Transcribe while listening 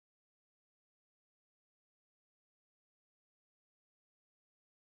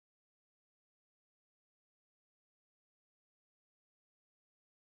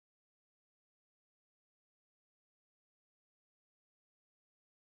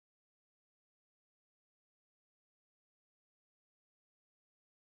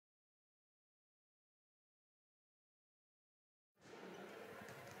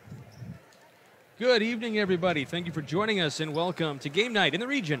Good evening, everybody. Thank you for joining us, and welcome to Game Night in the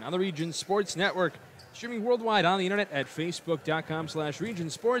Region on the Region Sports Network, streaming worldwide on the internet at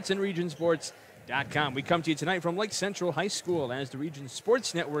facebook.com/regionsports and regionsports.com. We come to you tonight from Lake Central High School as the Region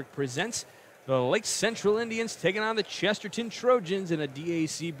Sports Network presents the Lake Central Indians taking on the Chesterton Trojans in a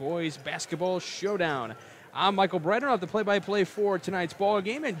DAC boys basketball showdown. I'm Michael Breiter. I'll have the play-by-play for tonight's ball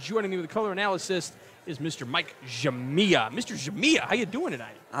game, and joining me with the color analysis is Mr. Mike Jamia. Mr. Jamia, how you doing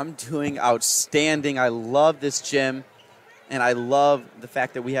tonight? I'm doing outstanding. I love this gym, and I love the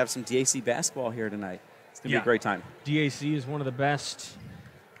fact that we have some DAC basketball here tonight. It's going to be a great time. DAC is one of the best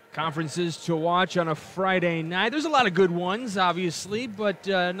conferences to watch on a Friday night. There's a lot of good ones, obviously, but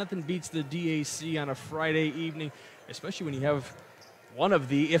nothing beats the DAC on a Friday evening, especially when you have one of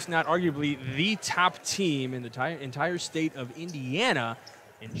the, if not arguably, the top team in the entire state of Indiana,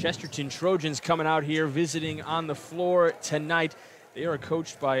 in Chesterton Trojans, coming out here visiting on the floor tonight. They are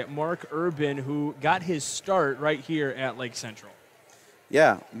coached by Mark Urban, who got his start right here at Lake Central.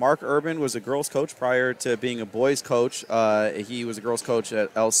 Yeah, Mark Urban was a girls' coach prior to being a boys' coach. He was a girls' coach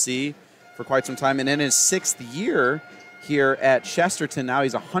at LC for quite some time. And in his 6th year here at Chesterton, now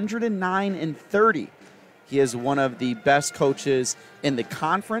he's 109-30. He is one of the best coaches in the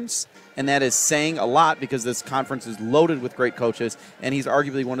conference, and that is saying a lot because this conference is loaded with great coaches, and he's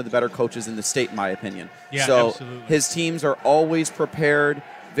arguably one of the better coaches in the state, in my opinion. Yeah, so absolutely. His teams are always prepared,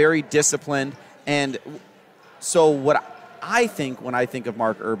 very disciplined, and so what I think when I think of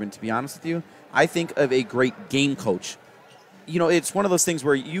Mark Urban, to be honest with you, I think of a great game coach. You know, it's one of those things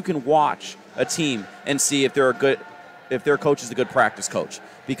where you can watch a team and see if their coach is a good practice coach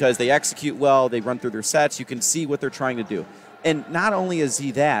because they execute well, they run through their sets, you can see what they're trying to do. And not only is he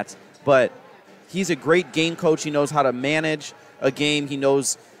that, but he's a great game coach. He knows how to manage a game. He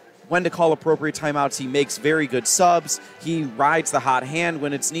knows when to call appropriate timeouts. He makes very good subs. He rides the hot hand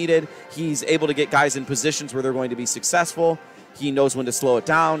when it's needed. He's able to get guys in positions where they're going to be successful. He knows when to slow it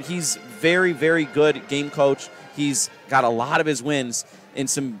down. He's very, very good game coach. He's got a lot of his wins in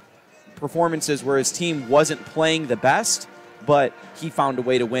some performances where his team wasn't playing the best, but he found a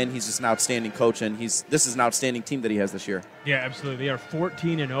way to win. He's just an outstanding coach, and this is an outstanding team that he has this year. Yeah, absolutely. They are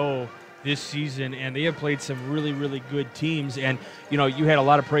 14-0 this season, and they have played some really, really good teams. And, you know, you had a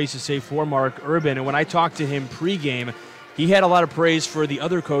lot of praise to say for Mark Urban, and when I talked to him pregame, he had a lot of praise for the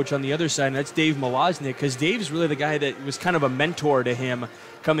other coach on the other side, and that's Dave Malosnik, because Dave's really the guy that was kind of a mentor to him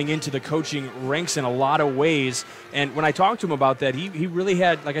coming into the coaching ranks in a lot of ways. And when I talked to him about that, he really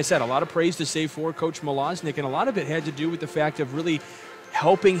had, like I said, a lot of praise to say for Coach Malosnik, and a lot of it had to do with the fact of really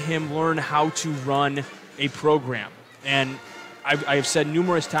helping him learn how to run a program. And I've said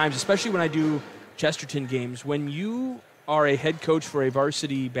numerous times, especially when I do Chesterton games, when you are a head coach for a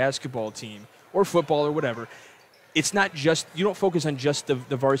varsity basketball team or football or whatever, it's not just, you don't focus on just the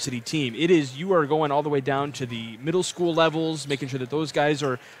varsity team. It is, you are going all the way down to the middle school levels, making sure that those guys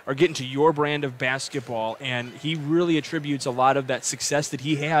are getting to your brand of basketball. And he really attributes a lot of that success that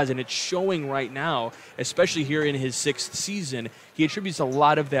he has, and it's showing right now, especially here in his 6th season. He attributes a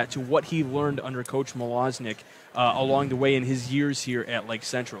lot of that to what he learned under Coach Malosnik along the way in his years here at Lake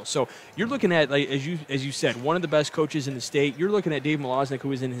Central. So you're looking at, like, as you said, one of the best coaches in the state. You're looking at Dave Malosnik,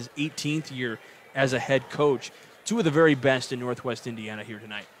 who is in his 18th year as a head coach. Two of the very best in Northwest Indiana here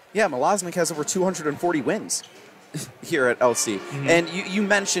tonight. Yeah, Malosnik has over 240 wins here at LC. Mm-hmm. And you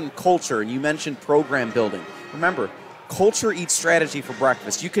mentioned culture, and you mentioned program building. Remember, culture eats strategy for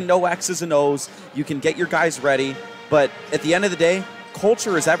breakfast. You can know X's and O's, you can get your guys ready, but at the end of the day,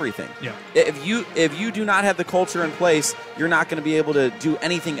 culture is everything. Yeah. If you do not have the culture in place, you're not going to be able to do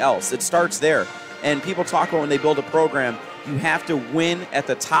anything else. It starts there. And people talk about when they build a program, you have to win at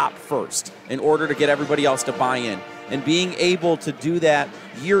the top first in order to get everybody else to buy in. And being able to do that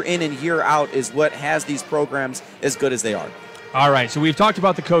year in and year out is what has these programs as good as they are. All right, so we've talked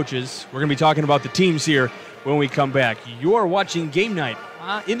about the coaches. We're going to be talking about the teams here when we come back. You're watching Game Night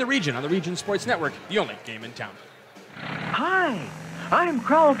in the Region on the Region Sports Network, the only game in town. Hi, I'm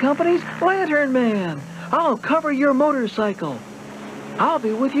Crowell Company's Lantern Man. I'll cover your motorcycle. I'll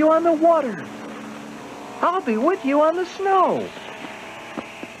be with you on the water. I'll be with you on the snow.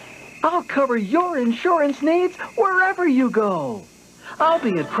 I'll cover your insurance needs wherever you go. I'll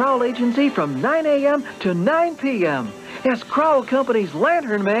be at Crowell Agency from 9 a.m. to 9 p.m. As Crowell Company's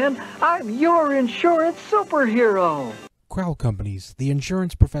Lantern Man, I'm your insurance superhero. Crowell Companies, the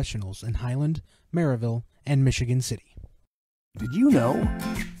insurance professionals in Highland, Maryville, and Michigan City. Did you know?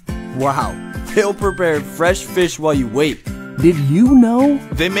 Wow, they'll prepare fresh fish while you wait. Did you know?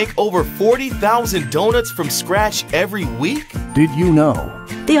 They make over 40,000 donuts from scratch every week. Did you know?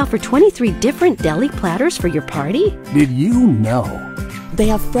 They offer 23 different deli platters for your party. Did you know? They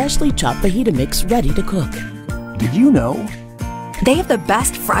have freshly chopped fajita mix ready to cook. Did you know? They have the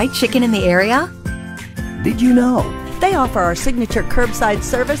best fried chicken in the area. Did you know? They offer our signature curbside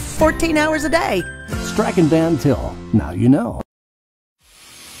service 14 hours a day. Strachan Van Til. Now you know.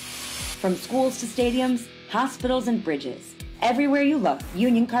 From schools to stadiums, hospitals and bridges, everywhere you look,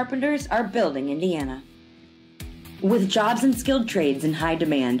 union carpenters are building Indiana. With jobs and skilled trades in high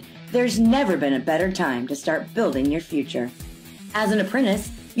demand, there's never been a better time to start building your future. As an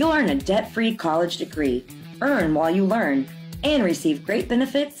apprentice, you'll earn a debt-free college degree, earn while you learn, and receive great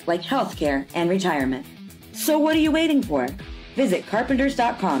benefits like healthcare and retirement. So what are you waiting for? Visit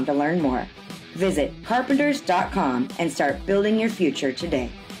carpenters.com to learn more. Visit carpenters.com and start building your future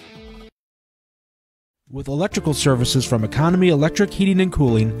today. With electrical services from Economy Electric Heating and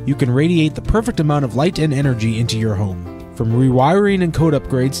Cooling, you can radiate the perfect amount of light and energy into your home. From rewiring and code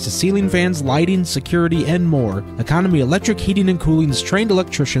upgrades to ceiling fans, lighting, security, and more, Economy Electric Heating and Cooling's trained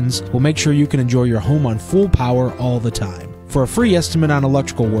electricians will make sure you can enjoy your home on full power all the time. For a free estimate on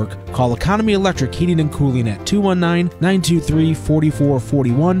electrical work, call Economy Electric Heating and Cooling at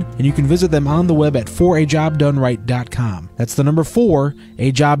 219-923-4441, and you can visit them on the web at 4ajobdoneright.com. That's the number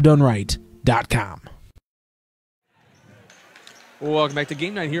 4ajobdoneright.com. Welcome back to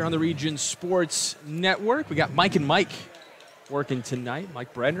Game Night here on the Region Sports Network. We got Mike and Mike working tonight.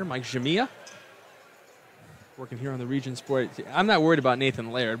 Mike Bradner, Mike Jamia working here on the Region Sports. I'm not worried about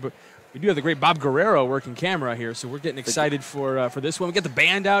Nathan Laird, but we do have the great Bob Guerrero working camera here, so we're getting excited for this one. We got the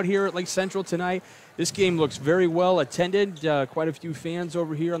band out here at Lake Central tonight. This game looks very well attended. Quite a few fans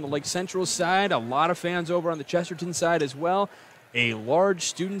over here on the Lake Central side. A lot of fans over on the Chesterton side as well. A large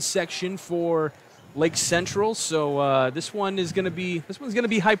student section for Lake Central, so this one's going to be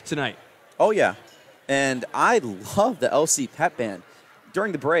hyped tonight. Oh yeah, and I love the LC Pep Band.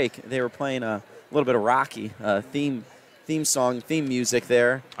 During the break, they were playing a little bit of Rocky theme music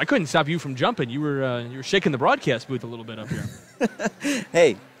there. I couldn't stop you from jumping. You were shaking the broadcast booth a little bit up here.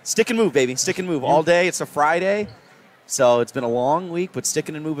 Hey, stick and move, baby, stick and move all day. It's a Friday. So it's been a long week, but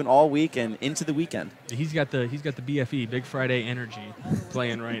sticking and moving all week and into the weekend. He's got the BFE, Big Friday Energy,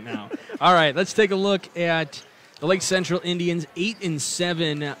 playing right now. All right, let's take a look at the Lake Central Indians,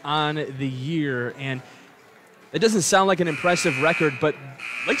 8-7 on the year, and it doesn't sound like an impressive record, but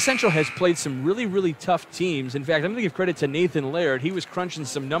Lake Central has played some really, really tough teams. In fact, I'm going to give credit to Nathan Laird. He was crunching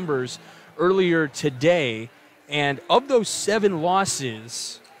some numbers earlier today, and of those 7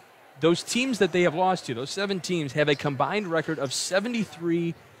 losses, those teams that they have lost to, those 7 teams, have a combined record of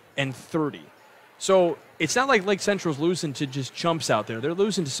 73-30. So it's not like Lake Central's losing to just chumps out there. They're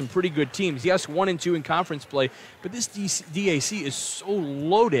losing to some pretty good teams. Yes, 1 and 2 in conference play, but this DAC is so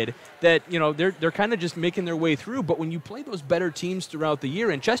loaded that they're kind of just making their way through. But when you play those better teams throughout the year,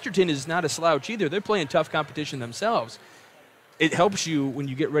 and Chesterton is not a slouch either, they're playing tough competition themselves. It helps you when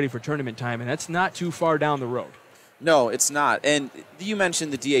you get ready for tournament time, and that's not too far down the road. No, it's not. And you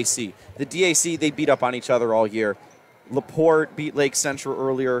mentioned the DAC. The DAC, they beat up on each other all year. LaPorte beat Lake Central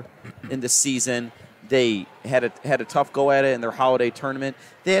earlier in the season. They had a tough go at it in their holiday tournament.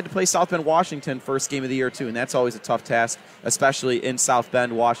 They had to play South Bend, Washington first game of the year, too, and that's always a tough task, especially in South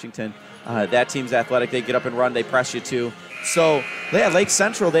Bend, Washington. That team's athletic. They get up and run. They press you, too. So, yeah, Lake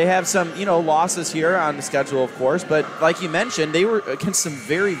Central, they have some, losses here on the schedule, of course. But like you mentioned, they were against some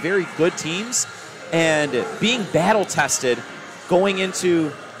very, very good teams. And being battle-tested going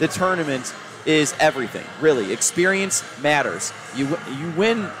into the tournament is everything, really. Experience matters. You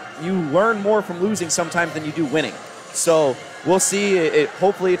win, you learn more from losing sometimes than you do winning. So we'll see.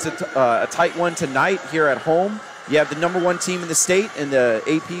 Hopefully it's a tight one tonight here at home. You have the #1 team in the state in the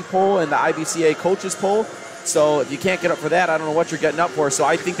AP poll and the IBCA coaches poll. So if you can't get up for that, I don't know what you're getting up for. So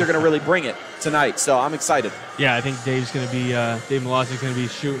I think they're going to really bring it tonight. So I'm excited. Yeah, I think Dave Malossi is going to be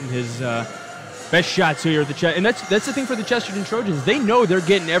shooting his best shots here at the and that's the thing for the Chesterton Trojans. They know they're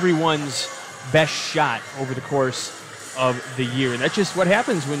getting everyone's best shot over the course of the year, and that's just what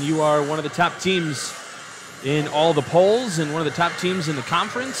happens when you are one of the top teams in all the polls and one of the top teams in the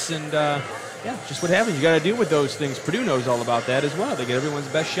conference. And just what happens. You got to deal with those things. Purdue knows all about that as well. They get everyone's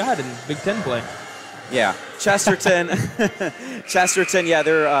best shot in Big Ten play. Yeah, Chesterton. Chesterton. Yeah,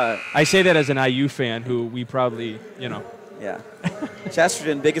 they're. I say that as an IU fan who we probably Yeah.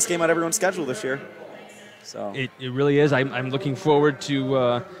 Chesterton, biggest game on everyone's schedule this year. So it really is. I'm looking forward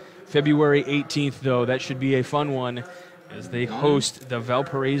to February 18th, though. That should be a fun one as they host the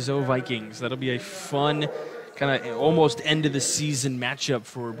Valparaiso Vikings. That'll be a fun kind of almost end-of-the-season matchup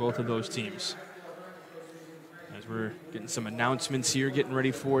for both of those teams. As we're getting some announcements here, getting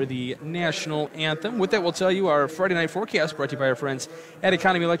ready for the national anthem. With that, we'll tell you our Friday night forecast brought to you by our friends at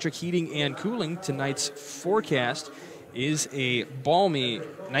Economy Electric Heating and Cooling. Tonight's forecast is a balmy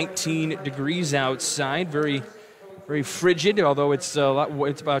 19 degrees outside. Very, very frigid, although it's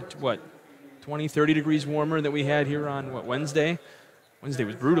it's about, 20, 30 degrees warmer than we had here on, Wednesday? Wednesday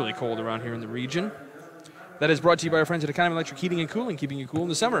was brutally cold around here in the region. That is brought to you by our friends at Economy Electric Heating and Cooling, keeping you cool in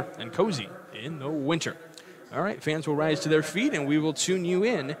the summer and cozy in the winter. All right, fans will rise to their feet, and we will tune you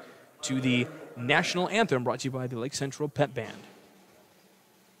in to the National Anthem, brought to you by the Lake Central Pep Band.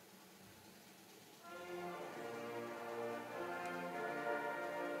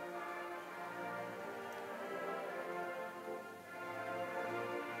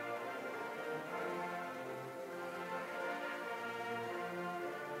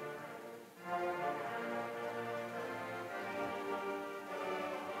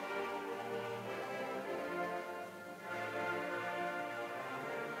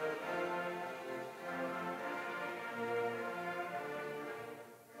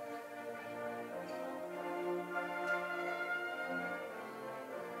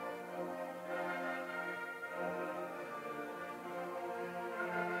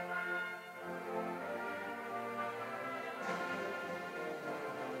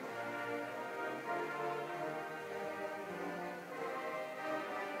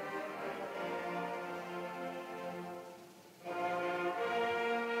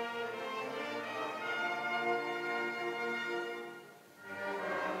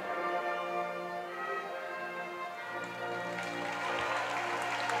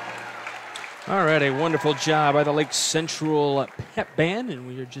 All right, a wonderful job by the Lake Central Pep Band, and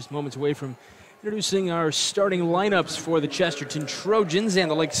we are just moments away from introducing our starting lineups for the Chesterton Trojans and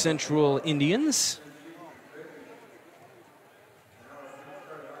the Lake Central Indians.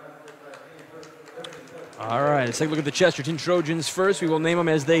 All right, let's take a look at the Chesterton Trojans first. We will name them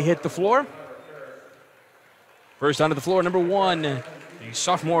as they hit the floor. First onto the floor, number 1, the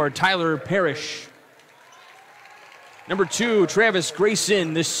sophomore Tyler Parrish. Number 2, Travis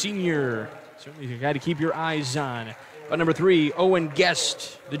Grayson, the senior. Certainly a guy to keep your eyes on. But number 3, Owen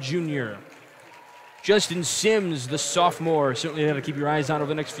Guest, the junior. Justin Sims, the sophomore. Certainly got to keep your eyes on over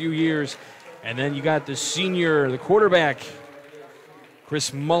the next few years. And then you got the senior, the quarterback,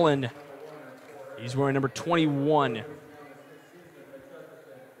 Chris Mullen. He's wearing number 21.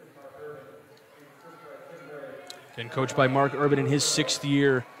 Again, coached by Mark Urban in his 6th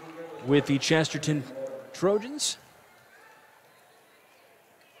year with the Chesterton Trojans.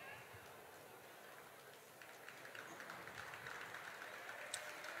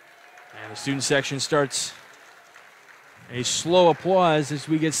 And the student section starts a slow applause as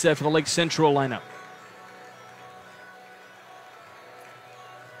we get set for the Lake Central lineup.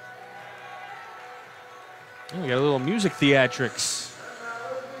 Oh, we got a little music theatrics.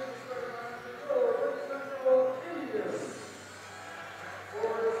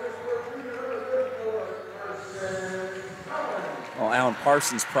 Oh, Alan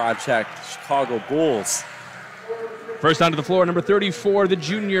Parsons Project, Chicago Bulls. First onto the floor, number 34, the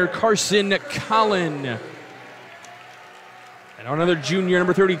junior Carson Collin. And another junior,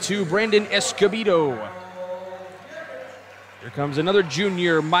 number 32, Brandon Escobedo. Here comes another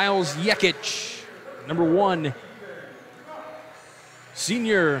junior, Miles Yekic. Number 1,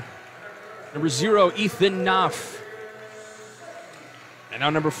 senior, number 0, Ethan Knopf. And now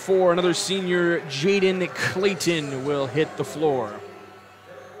number 4, another senior, Jaden Clayton will hit the floor.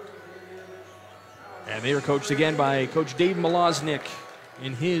 And they are coached again by Coach Dave Malosnik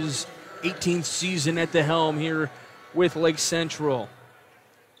in his 18th season at the helm here with Lake Central.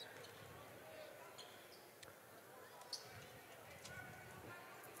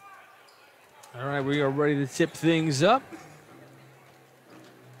 All right, we are ready to tip things up.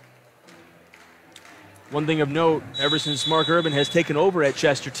 One thing of note, ever since Mark Urban has taken over at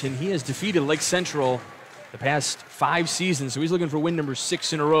Chesterton, he has defeated Lake Central the past 5 seasons. So he's looking for win number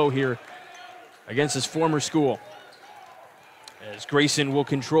 6 in a row here against his former school. As Grayson will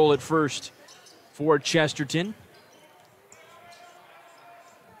control it first for Chesterton.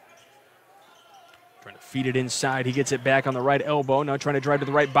 Trying to feed it inside. He gets it back on the right elbow. Now trying to drive to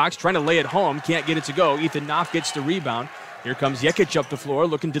the right box. Trying to lay it home. Can't get it to go. Ethan Knopf gets the rebound. Here comes Yekic up the floor,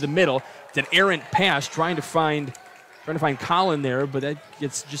 looking to the middle. It's an errant pass, trying to find Collin there, but that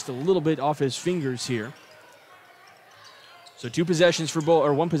gets just a little bit off his fingers here. So 2 possessions for both,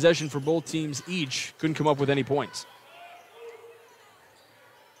 or 1 possession for both teams each. Couldn't come up with any points.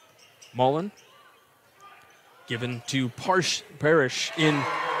 Mullen given to Parrish in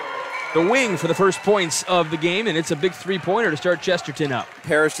the wing for the first points of the game, and it's a big 3-pointer to start Chesterton up.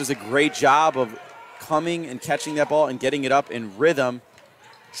 Parrish does a great job of coming and catching that ball and getting it up in rhythm.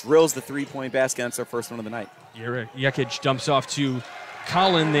 Drills the 3-point basket. That's our first one of the night. Yekic dumps off to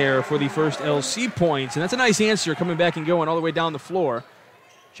Colin there for the first LC points. And that's a nice answer, coming back and going all the way down the floor.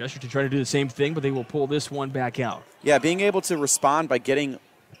 Chesterton trying to do the same thing, but they will pull this one back out. Yeah, being able to respond by getting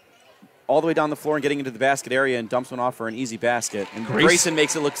all the way down the floor and getting into the basket area and dumps one off for an easy basket. And Grayson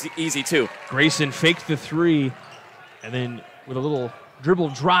makes it look easy, too. Grayson faked the three, and then with a little dribble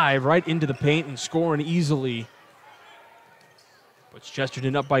drive right into the paint and scoring easily. Puts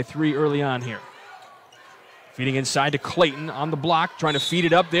Chesterton up by 3 early on here. Feeding inside to Clayton on the block, trying to feed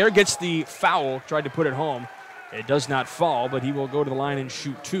it up there. Gets the foul, tried to put it home. It does not fall, but he will go to the line and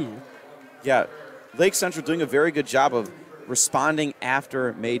shoot 2. Yeah, Lake Central doing a very good job of responding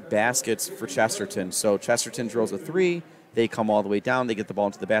after made baskets for Chesterton. So Chesterton drills a 3. They come all the way down. They get the ball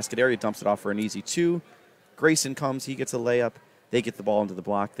into the basket area, dumps it off for an easy 2. Grayson comes. He gets a layup. They get the ball into the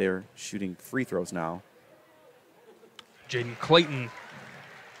block. They're shooting free throws now. Jaden Clayton.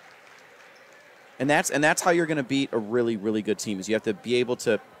 And that's how you're going to beat a really, really good team, is you have to be able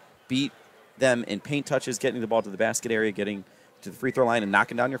to beat them in paint touches, getting the ball to the basket area, getting to the free throw line, and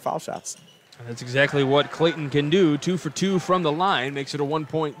knocking down your foul shots. And that's exactly what Clayton can do. 2 for 2 from the line makes it a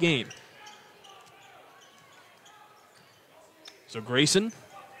 1-point game. So Grayson.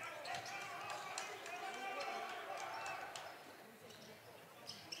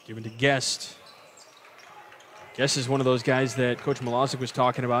 Given to Guest. Guest is one of those guys that Coach Malosic was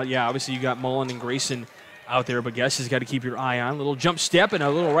talking about. Yeah, obviously you got Mullen and Grayson out there, but Guest has got to keep your eye on. A little jump step and a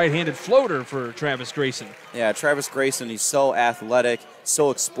little right-handed floater for Travis Grayson. Yeah, Travis Grayson, he's so athletic, so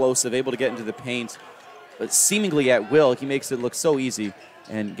explosive, able to get into the paint, but seemingly at will. He makes it look so easy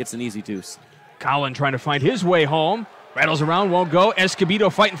and gets an easy deuce. Colin trying to find his way home. Rattles around, won't go.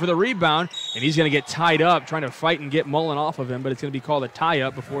 Escobedo fighting for the rebound, and he's going to get tied up, trying to fight and get Mullen off of him, but it's going to be called a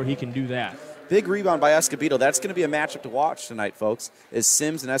tie-up before he can do that. Big rebound by Escobedo. That's going to be a matchup to watch tonight, folks, as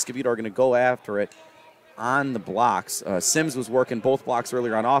Sims and Escobedo are going to go after it on the blocks. Sims was working both blocks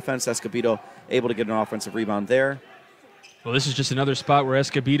earlier on offense. Escobedo able to get an offensive rebound there. Well, this is just another spot where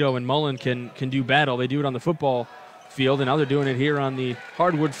Escobedo and Mullen can do battle. They do it on the football field, and now they're doing it here on the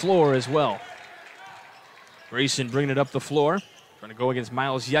hardwood floor as well. Grayson bringing it up the floor, trying to go against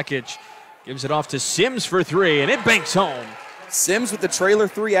Miles Jekic. Gives it off to Sims for 3, and it banks home. Sims with the trailer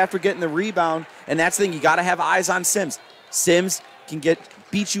 3 after getting the rebound, and that's the thing, you got to have eyes on Sims. Sims can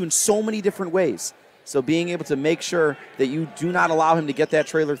beat you in so many different ways. So being able to make sure that you do not allow him to get that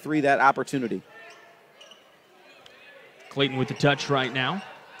trailer 3, that opportunity. Clayton with the touch right now.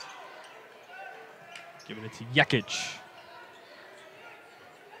 Giving it to Jekic.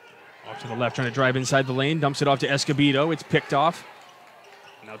 Off to the left, trying to drive inside the lane. Dumps it off to Escobedo. It's picked off.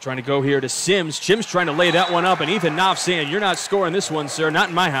 Now trying to go here to Sims. Sims trying to lay that one up, and Ethan Knopf saying, "You're not scoring this one, sir. Not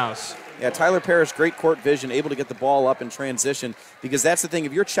in my house." Yeah, Tyler Parrish, great court vision, able to get the ball up in transition, because that's the thing.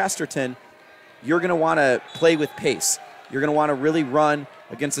 If you're Chesterton, you're going to want to play with pace. You're going to want to really run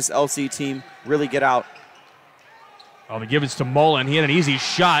against this LC team, really get out. Oh, they give it to Mullen. He had an easy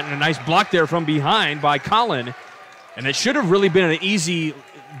shot and a nice block there from behind by Colin. And it should have really been an easy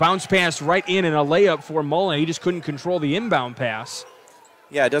bounce pass right in and a layup for Mullen. He just couldn't control the inbound pass.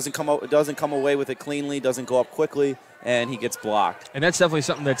 Yeah, it doesn't come away with it cleanly, doesn't go up quickly, and he gets blocked. And that's definitely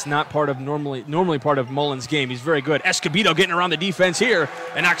something that's not part of normally part of Mullen's game. He's very good. Escobedo getting around the defense here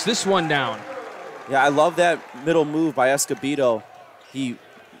and knocks this one down. Yeah, I love that middle move by Escobedo. He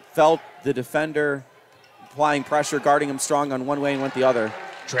felt the defender applying pressure, guarding him strong on one way and went the other.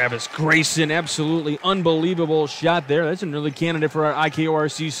 Travis Grayson, absolutely unbelievable shot there. That's an early candidate for our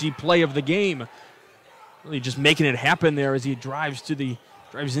IKORCC play of the game. Really just making it happen there as he drives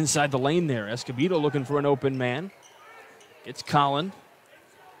inside the lane there. Escobedo looking for an open man. Gets Colin.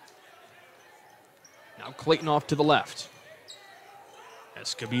 Now Clayton off to the left.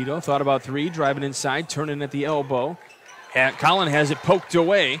 Escobedo thought about 3, driving inside, turning at the elbow. Colin has it poked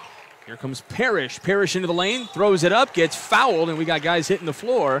away. Here comes Parrish. Parrish into the lane, throws it up, gets fouled, and we got guys hitting the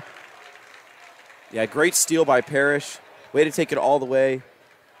floor. Yeah, great steal by Parrish. Way to take it all the way.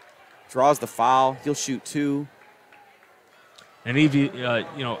 Draws the foul. He'll shoot 2. And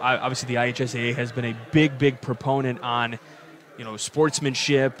obviously the IHSAA has been a big proponent on,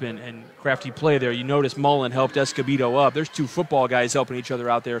 sportsmanship and crafty play there. You notice Mullen helped Escobedo up. There's 2 football guys helping each other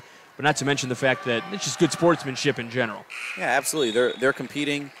out there, but not to mention the fact that it's just good sportsmanship in general. Yeah, absolutely. They're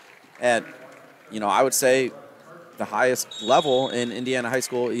competing at, I would say the highest level in Indiana high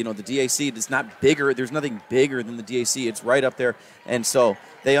school. The DAC is not bigger. There's nothing bigger than the DAC. It's right up there. And so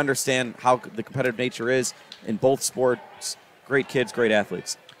they understand how the competitive nature is in both sports. Great kids, great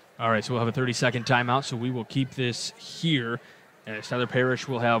athletes. All right, so we'll have a 30-second timeout, so we will keep this here. And Tyler Parrish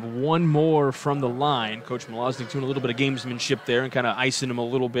will have one more from the line. Coach Malosnik doing a little bit of gamesmanship there and kind of icing him a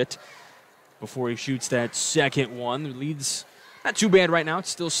little bit before he shoots that second one. Leads Not too bad right now. It's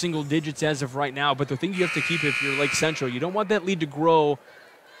still single digits as of right now. But the thing you have to keep if you're Lake Central, you don't want that lead to grow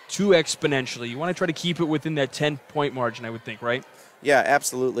too exponentially. You want to try to keep it within that 10-point margin, I would think, right? Yeah,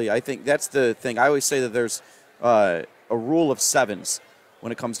 absolutely. I think that's the thing. I always say that there's a rule of sevens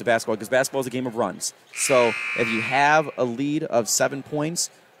when it comes to basketball, because basketball is a game of runs. So if you have a lead of 7 points,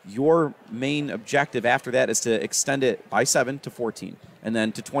 your main objective after that is to extend it by 7 to 14 and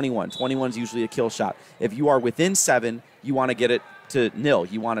then to 21. 21 is usually a kill shot. If you are within 7, you want to get it to nil.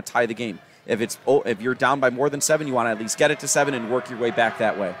 You want to tie the game. If you're down by more than 7, you want to at least get it to 7 and work your way back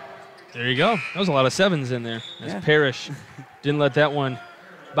that way. There you go. That was a lot of 7s in there. As Yeah. Parrish didn't let that one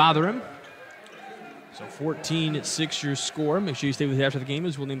bother him. So 14-6 your score. Make sure you stay with us after the game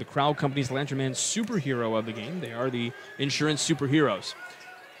as we'll name the Crowd Company's Lantern Man superhero of the game. They are the insurance superheroes.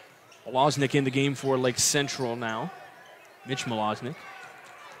 Malosnik in the game for Lake Central now. Mitch Malosnik.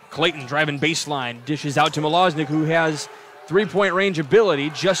 Clayton driving baseline. Dishes out to Malosnik, who has three-point range ability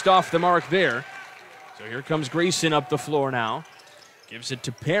just off the mark there. So here comes Grayson up the floor now. Gives it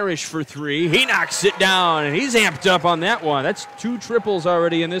to Parrish for 3. He knocks it down, and he's amped up on that one. That's 2 triples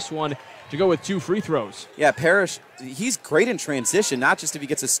already in this one to go with 2 free throws. Yeah, Parrish, he's great in transition, not just if he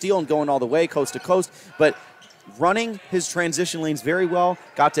gets a steal and going all the way coast to coast, but running his transition lanes very well,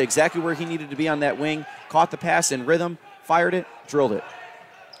 got to exactly where he needed to be on that wing, caught the pass in rhythm, fired it, drilled it.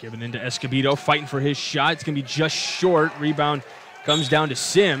 Given into Escobedo, fighting for his shot. It's going to be just short. Rebound comes down to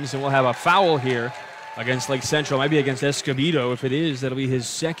Sims, and we'll have a foul here against Lake Central. Might be against Escobedo. If it is, that'll be his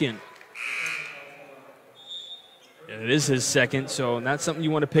second. Yeah, it is his second, so not something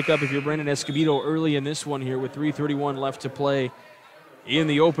you want to pick up if you're Brandon Escobedo early in this one here with 3:31 left to play in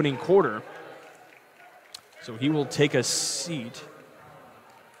the opening quarter. So he will take a seat,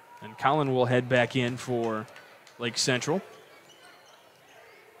 and Colin will head back in for Lake Central.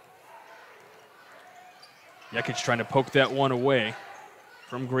 Jekic trying to poke that one away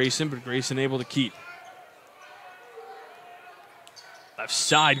from Grayson, but Grayson able to keep. Left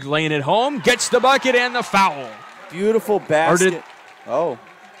side, laying it home, gets the bucket and the foul. Beautiful basket.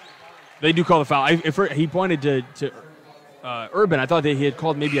 They do call the foul. He pointed to Urban. I thought that he had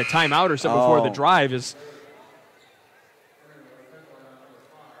called maybe a timeout or something before the drive.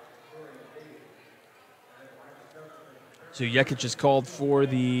 So Jekic is called for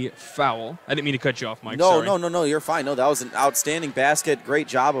the foul. I didn't mean to cut you off, Mike. Sorry. No, you're fine. No, that was an outstanding basket. Great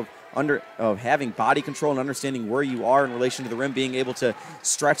job of having body control and understanding where you are in relation to the rim, being able to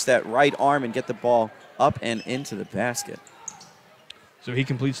stretch that right arm and get the ball up and into the basket. So he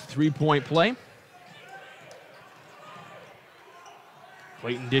completes the 3-point play.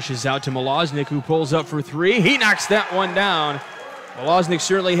 Clayton dishes out to Malosnik, who pulls up for 3. He knocks that one down. Malosnik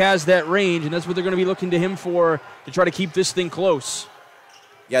certainly has that range, and that's what they're going to be looking to him for to try to keep this thing close.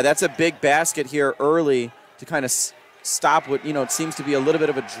 Yeah, that's a big basket here early to kind of stop what, it seems to be a little bit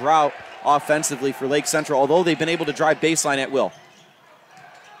of a drought offensively for Lake Central, although they've been able to drive baseline at will.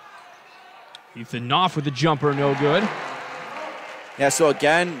 Ethan Knopf with the jumper, no good. Yeah, so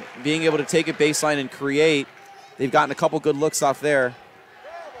again, being able to take it baseline and create, they've gotten a couple good looks off there.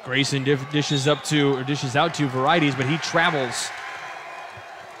 Grayson dishes out to Varieties, but he travels.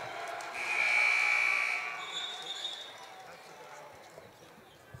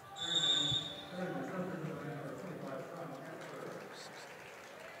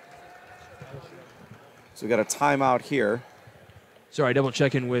 So we got a timeout here. Sorry, double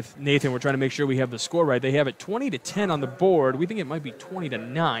checking with Nathan. We're trying to make sure we have the score right. They have it 20-10 on the board. We think it might be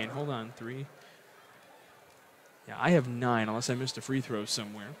 20-9. Hold on, 3. Yeah, I have 9, unless I missed a free throw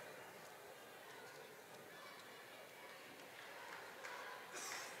somewhere.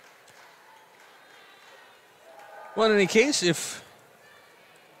 Well, in any case, if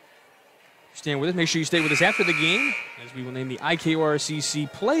you're staying with us, make sure you stay with us after the game, as we will name the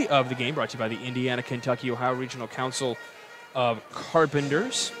IKRCC Play of the Game, brought to you by the Indiana, Kentucky, Ohio Regional Council of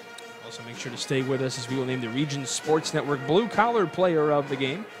Carpenters. Also, make sure to stay with us as we will name the Region Sports Network Blue Collar Player of the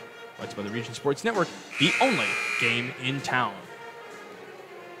Game, brought to you by the Region Sports Network, the only game in town.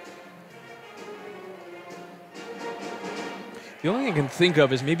 The only thing I can think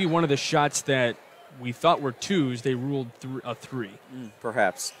of is maybe one of the shots that we thought were 2s, they ruled a 3.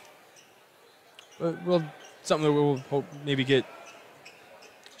 Perhaps. Well, something that we'll hope maybe get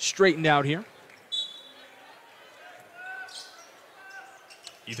straightened out here.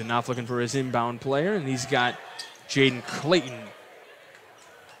 Ethan Knopf looking for his inbound player, and he's got Jaden Clayton.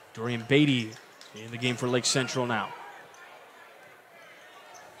 Dorian Beatty in the game for Lake Central now.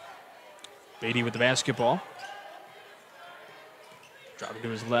 Beatty with the basketball. Dropping to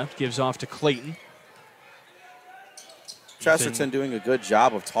his left, gives off to Clayton. Chesterton doing a good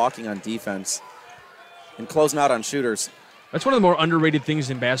job of talking on defense and closing out on shooters. That's one of the more underrated things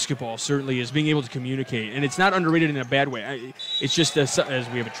in basketball, certainly, is being able to communicate. And it's not underrated in a bad way. It's just, as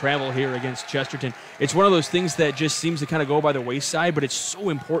we have a travel here against Chesterton, it's one of those things that just seems to kind of go by the wayside, but it's so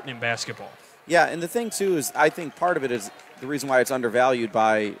important in basketball. Yeah, and the thing, too, is I think part of it is the reason why it's undervalued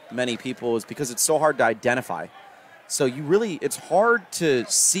by many people is because it's so hard to identify. So it's hard to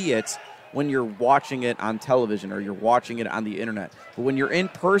see it when you're watching it on television or you're watching it on the internet. But when you're in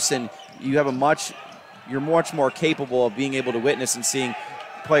person, you're much more capable of being able to witness and seeing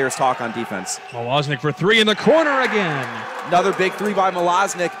players talk on defense. Malosnik for three in the corner again. Another big three by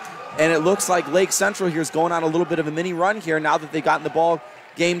Malosnik, and it looks like Lake Central here is going on a little bit of a mini run here now that they've gotten the ball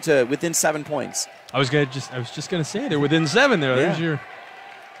game to within 7 points. I was just gonna say they're within 7 there. Yeah. There's your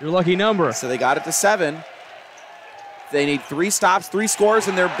lucky number. So they got it to 7. They need 3 stops, 3 scores,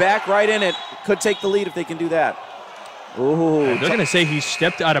 and they're back right in it. Could take the lead if they can do that. Ooh, they're going to say he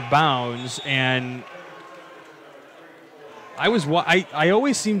stepped out of bounds, and I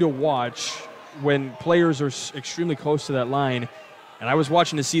always seem to watch when players are extremely close to that line, and I was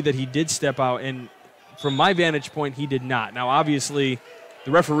watching to see that he did step out, and from my vantage point, he did not. Now, obviously,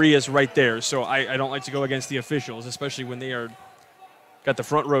 the referee is right there, so I don't like to go against the officials, especially when they got the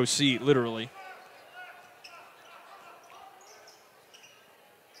front row seat, literally.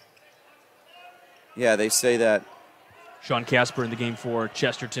 Yeah, they say that. Sean Casper in the game for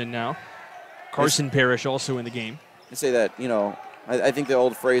Chesterton now. Carson Parrish also in the game. They say that, I think the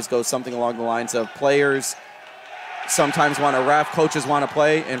old phrase goes something along the lines of players sometimes want to ref, coaches want to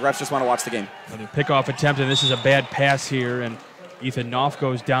play, and refs just want to watch the game. Another pickoff attempt, and this is a bad pass here, and Ethan Knopf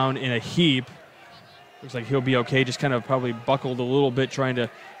goes down in a heap. Looks like he'll be okay, just kind of probably buckled a little bit, trying to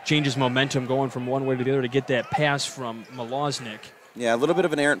change his momentum going from one way to the other to get that pass from Malosnik. Yeah, a little bit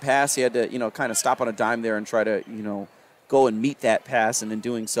of an errant pass. He had to, kind of stop on a dime there and try to, go and meet that pass, and in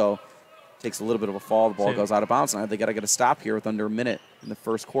doing so, takes a little bit of a fall. The ball goes out of bounds. Now they got to get a stop here with under a minute in the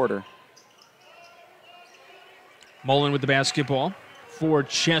first quarter. Mullen with the basketball for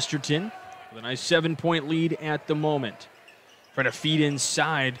Chesterton with a nice 7-point lead at the moment. Trying to feed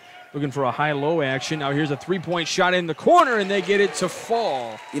inside, looking for a high-low action. Now here's a 3-point shot in the corner, and they get it to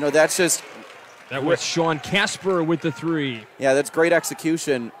fall. That's just... That was Sean Casper with the 3. Yeah, that's great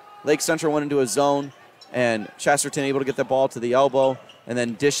execution. Lake Central went into a zone, and Chesterton able to get the ball to the elbow and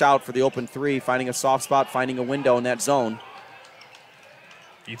then dish out for the open 3, finding a soft spot, finding a window in that zone.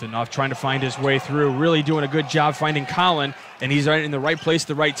 Ethan Knopf trying to find his way through, really doing a good job finding Colin, and he's right in the right place at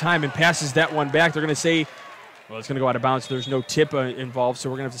the right time and passes that one back. They're going to say, well, it's going to go out of bounds. There's no tip involved, so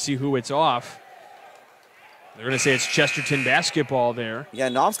we're going to have to see who it's off. They're going to say it's Chesterton basketball there. Yeah,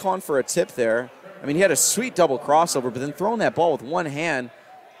 Knopf's calling for a tip there. I mean, he had a sweet double crossover, but then throwing that ball with one hand,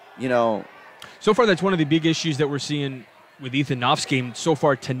 So far, that's one of the big issues that we're seeing with Ethan Knopf's game so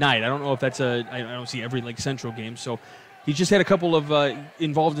far tonight. I don't know if that's I don't see every Lake Central game, so he's just had a couple of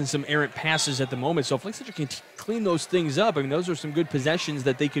involved in some errant passes at the moment. So if Lake Central can clean those things up, I mean, those are some good possessions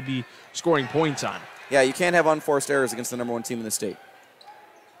that they could be scoring points on. Yeah, you can't have unforced errors against the #1 team in the state.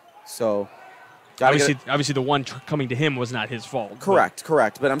 So... Obviously, the one coming to him was not his fault. Correct.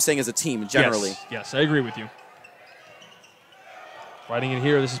 But I'm saying as a team, generally. Yes, I agree with you. Fighting in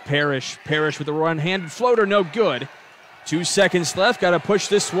here, this is Parrish. Parrish with the one-handed floater, no good. 2 seconds left, got to push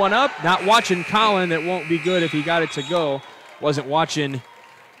this one up. Not watching Colin, that won't be good if he got it to go. Wasn't watching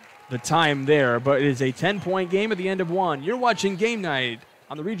the time there, but it is a 10-point game at the end of 1. You're watching Game Night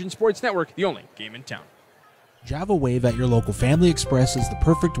on the Region Sports Network, the only game in town. Java Wave at your local Family Express is the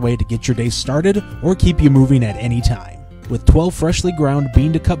perfect way to get your day started or keep you moving at any time. With 12 freshly ground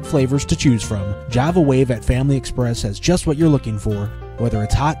bean-to-cup flavors to choose from, Java Wave at Family Express has just what you're looking for, whether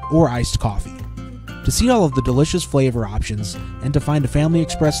it's hot or iced coffee. To see all of the delicious flavor options and to find a Family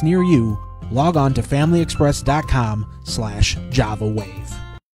Express near you, log on to familyexpress.com/JavaWave.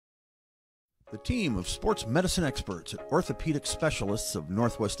 The team of sports medicine experts at Orthopedic Specialists of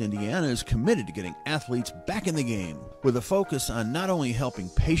Northwest Indiana is committed to getting athletes back in the game, with a focus on not only helping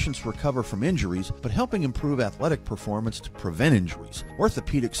patients recover from injuries, but helping improve athletic performance to prevent injuries.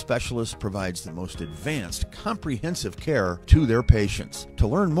 Orthopedic Specialists provides the most advanced, comprehensive care to their patients. To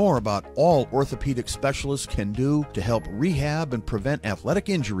learn more about all Orthopedic Specialists can do to help rehab and prevent athletic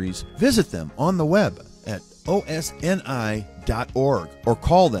injuries, visit them on the web at osni.org or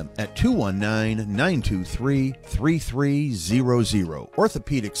call them at 219-923-3300.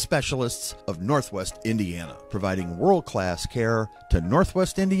 Orthopedic Specialists of Northwest Indiana, providing world-class care to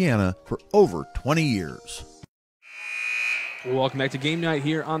Northwest Indiana for over 20 years. Welcome back to Game Night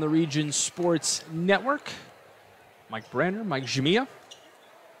here on the Region Sports Network. Mike Branner, Mike Jamia,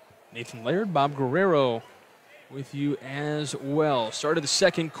 Nathan Laird, Bob Guerrero with you as well. Start of the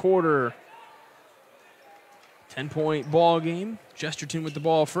second quarter. 10-point ball game. Chesterton with the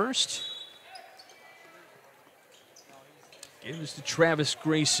ball first. Gives to Travis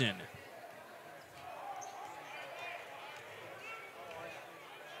Grayson.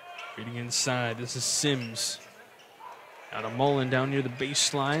 Feeding inside. This is Sims. Out of Mullen down near the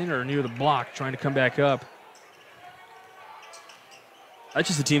baseline or near the block, trying to come back up. That's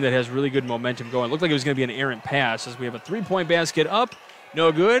just a team that has really good momentum going. It looked like it was going to be an errant pass as we have a 3-point basket up.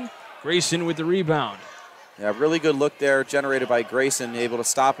 No good. Grayson with the rebound. Yeah, really good look there generated by Grayson, able to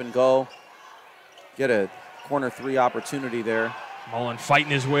stop and go. Get a corner 3 opportunity there. Mullen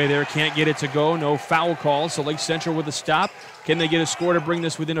fighting his way there. Can't get it to go. No foul call. So Lake Central with a stop. Can they get a score to bring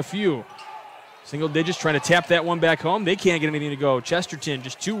this within a few? Single digits trying to tap that one back home. They can't get anything to go. Chesterton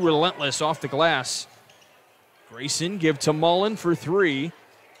just too relentless off the glass. Grayson give to Mullen for 3.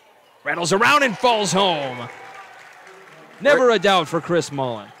 Rattles around and falls home. Never a doubt for Chris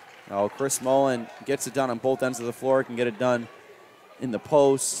Mullen. Oh, Chris Mullen gets it done on both ends of the floor. Can get it done in the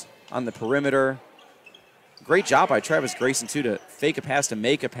post, on the perimeter. Great job by Travis Grayson, too, to fake a pass to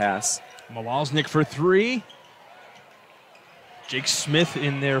make a pass. Malosnik for 3. Jake Smith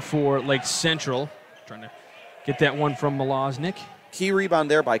in there for Lake Central. Trying to get that one from Malosnik. Key rebound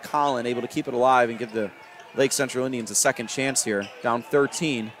there by Colin, able to keep it alive and give the Lake Central Indians a second chance here, down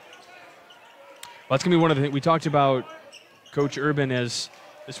 13. Well, that's going to be one of the things we talked about. Coach Urban, as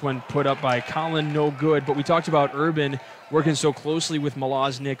this one put up by Colin, no good. But we talked about Urban working so closely with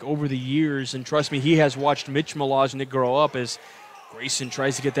Malosnik over the years. And trust me, he has watched Mitch Malosnik grow up as Grayson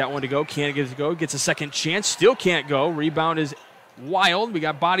tries to get that one to go. Can't get it to go. Gets a second chance. Still can't go. Rebound is wild. We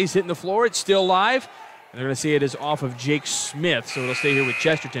got bodies hitting the floor. It's still live. And they're going to say it is off of Jake Smith. So it'll stay here with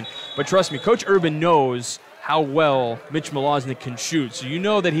Chesterton. But trust me, Coach Urban knows how well Mitch Malosnik can shoot. So you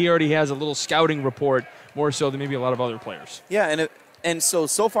know that he already has a little scouting report, more so than maybe a lot of other players. Yeah, and so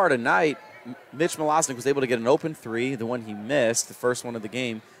far tonight, Mitch Malosnik was able to get an open 3, the one he missed, the first one of the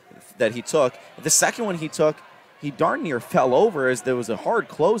game that he took. The second one he took, he darn near fell over as there was a hard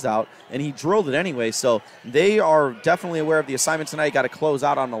closeout, and he drilled it anyway. So they are definitely aware of the assignment tonight. Got to close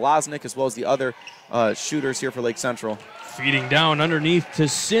out on Malosnik as well as the other shooters here for Lake Central. Feeding down underneath to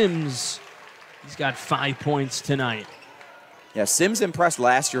Sims. He's got 5 points tonight. Yeah, Sims impressed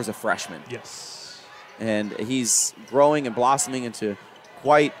last year as a freshman. Yes. And he's growing and blossoming into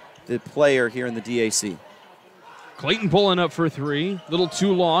quite the player here in the DAC. Clayton pulling up for 3. Little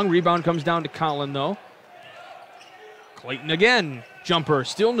too long. Rebound comes down to Colin, though. Clayton again. Jumper.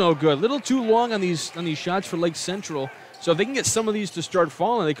 Still no good. Little too long on these shots for Lake Central. So if they can get some of these to start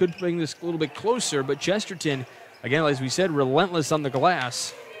falling, they could bring this a little bit closer. But Chesterton, again, as we said, relentless on the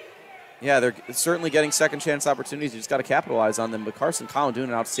glass. Yeah, they're certainly getting second chance opportunities. You just got to capitalize on them. But Carson Collin doing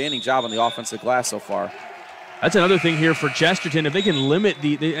an outstanding job on the offensive glass so far. That's another thing here for Chesterton. If they can limit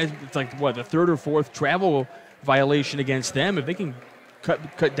it's like what, the 3rd or 4th travel violation against them. If they can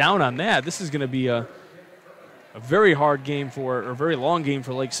cut down on that, this is going to be a very hard game or a very long game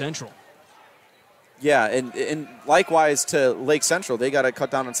for Lake Central. Yeah, and likewise to Lake Central, they got to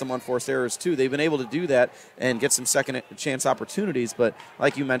cut down on some unforced errors too. They've been able to do that and get some second chance opportunities, but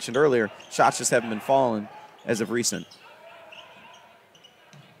like you mentioned earlier, shots just haven't been falling as of recent.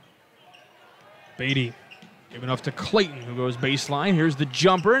 Beatty giving off to Clayton, who goes baseline. Here's the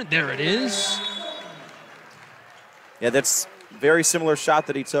jumper. There it is. Yeah, that's very similar shot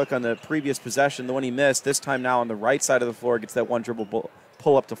that he took on the previous possession, the one he missed. This time now on the right side of the floor, gets that one dribble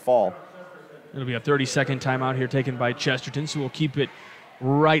pull up to fall. It'll be a 30-second timeout here taken by Chesterton, so we'll keep it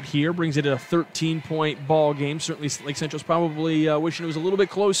right here. Brings it to a 13-point ball game. Certainly Lake Central's probably wishing it was a little bit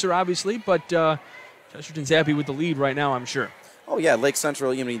closer, obviously, but Chesterton's happy with the lead right now, I'm sure. Oh, yeah, Lake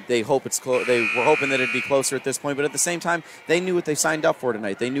Central, they hope it's close. They were hoping that it'd be closer at this point, but at the same time, they knew what they signed up for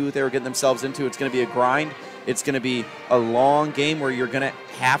tonight. They knew what they were getting themselves into. It's going to be a grind. It's going to be a long game where you're going to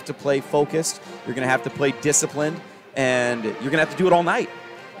have to play focused. You're going to have to play disciplined, and you're going to have to do it all night.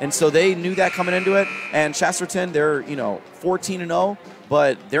 And so they knew that coming into it. And Chesterton, they're 14-0,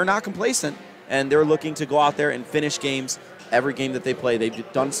 but they're not complacent, and they're looking to go out there and finish games every game that they play.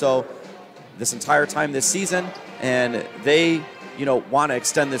 They've done so this entire time this season, and they want to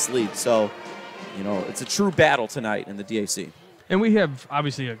extend this lead. So it's a true battle tonight in the DAC. And we have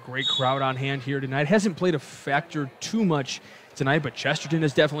obviously a great crowd on hand here tonight. Hasn't played a factor too much tonight, but Chesterton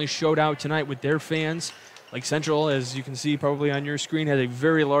has definitely showed out tonight with their fans. Lake Central, as you can see probably on your screen, has a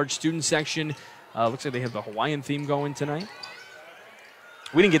very large student section. Looks like they have the Hawaiian theme going tonight.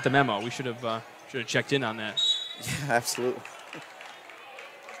 We didn't get the memo. We should have checked in on that. Yeah, absolutely.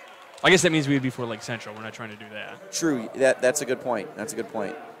 I guess that means we'd be for Lake Central. We're not trying to do that. True. That's a good point.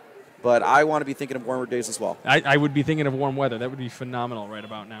 But I want to be thinking of warmer days as well. I would be thinking of warm weather. That would be phenomenal right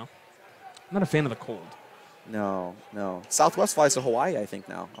about now. I'm not a fan of the cold. No. Southwest flies to Hawaii, I think,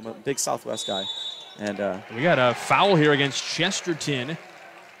 now. I'm a big Southwest guy. And we got a foul here against Chesterton.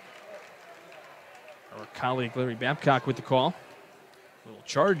 Our colleague Larry Babcock with the call. A little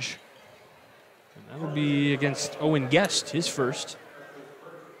charge. And that'll be against Owen Guest, his first.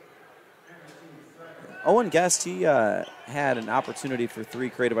 Owen Guest, he had an opportunity for 3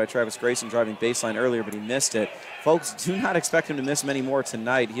 created by Travis Grayson driving baseline earlier, but he missed it. Folks, do not expect him to miss many more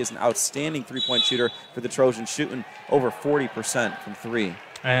tonight. He is an outstanding three-point shooter for the Trojans, shooting over 40% from 3.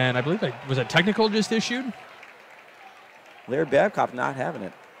 And I believe was a technical just issued? Larry Babcock not having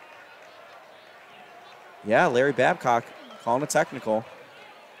it. Yeah, Larry Babcock calling a technical.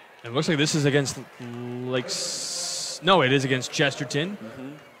 It looks like this is against no, it is against Chesterton.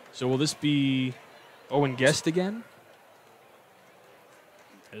 So will this be Owen Guest again?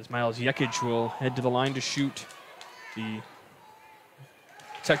 As Miles Jekic will head to the line to shoot the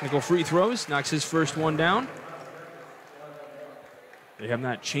technical free throws. Knocks his first one down. They have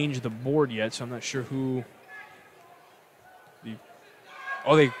not changed the board yet, so I'm not sure who.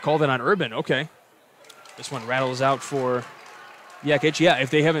 Oh, they called it on Urban. Okay. This one rattles out for Jekic. Yeah,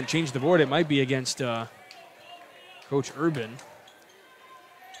 if they haven't changed the board, it might be against Coach Urban.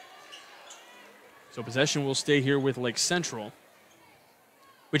 So possession will stay here with Lake Central,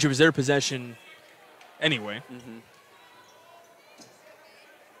 which it was their possession anyway.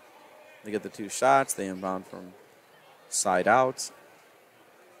 They get the 2 shots. They inbound from side out.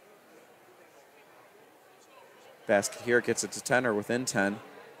 Basket here gets it to 10 or within 10.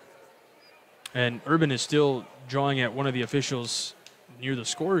 And Urban is still drawing at one of the officials near the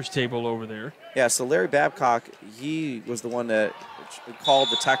scorer's table over there. Yeah, so Larry Babcock, he was the one that called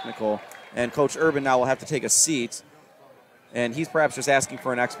the technical. And Coach Urban now will have to take a seat. And he's perhaps just asking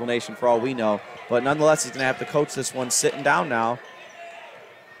for an explanation for all we know. But nonetheless, he's going to have to coach this one sitting down now.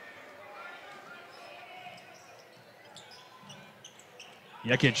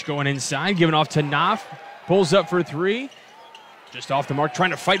 Jekic going inside, giving off to Knopf. Pulls up for 3. Just off the mark,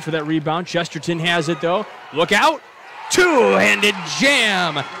 trying to fight for that rebound. Chesterton has it, though. Look out. Two-handed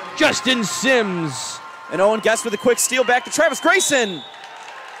jam. Justin Sims. And Owen Guest with a quick steal back to Travis Grayson.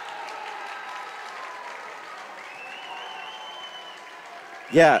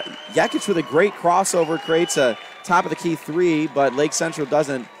 Yeah, Jekic with a great crossover creates a top-of-the-key 3, but Lake Central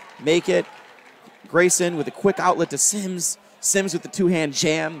doesn't make it. Grayson with a quick outlet to Sims. Sims with the 2-hand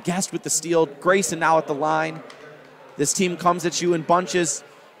jam. Guest with the steal. Grayson now at the line. This team comes at you in bunches.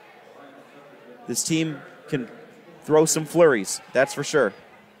 This team can throw some flurries, that's for sure.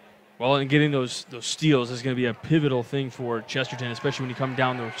 Well, and getting those steals is going to be a pivotal thing for Chesterton, especially when you come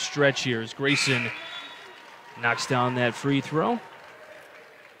down the stretch here as Grayson knocks down that free throw.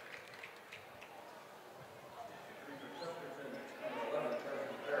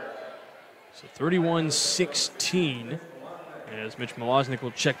 So 31-16 as Mitch Malosnik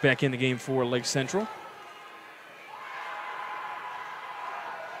will check back in the game for Lake Central.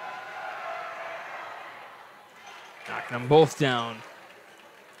 Knocking them both down.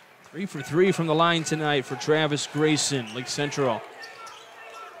 3 for 3 from the line tonight for Travis Grayson, Lake Central.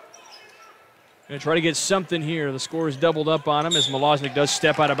 Going to try to get something here. The score is doubled up on him as Malosnik does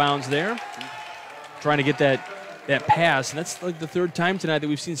step out of bounds there. Trying to get that pass. And that's like the 3rd time tonight that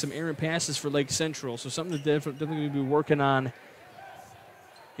we've seen some errant passes for Lake Central. So something to definitely be working on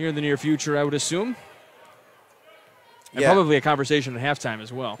here in the near future, I would assume. And probably a conversation at halftime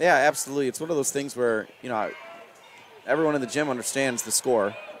as well. Yeah, absolutely. It's one of those things where, everyone in the gym understands the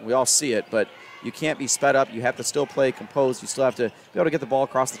score. We all see it, but you can't be sped up. You have to still play composed. You still have to be able to get the ball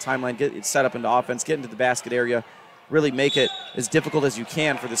across the timeline, get it set up into offense, get into the basket area, really make it as difficult as you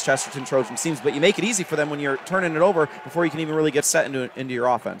can for this Chesterton Trojans teams. But you make it easy for them when you're turning it over before you can even really get set into your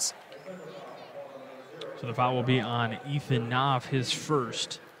offense. So the foul will be on Ethan Knopf, his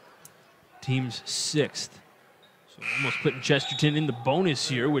first, team's 6th. So almost putting Chesterton in the bonus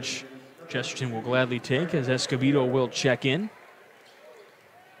here, which Chesterton will gladly take as Escobedo will check in.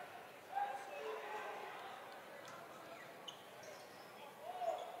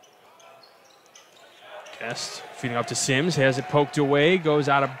 Guest feeding up to Sims, has it poked away, goes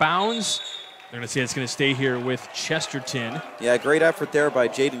out of bounds. They're going to say it's going to stay here with Chesterton. Yeah, great effort there by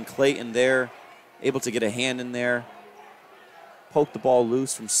Jaden Clayton there. Able to get a hand in there. Poked the ball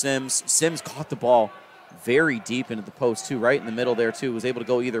loose from Sims. Sims caught the ball very deep into the post, too, right in the middle there, too. Was able to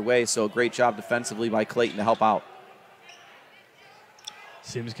go either way, so a great job defensively by Clayton to help out.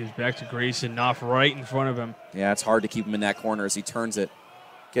 Sims gives back to Grayson, Knopf right in front of him. Yeah, it's hard to keep him in that corner as he turns it.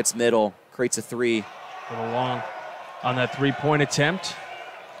 Gets middle, creates a 3. A little long on that 3-point attempt.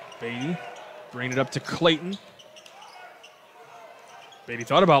 Beatty bringing it up to Clayton. Beatty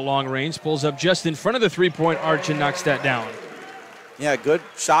thought about long range, pulls up just in front of the three-point arch and knocks that down. Yeah, good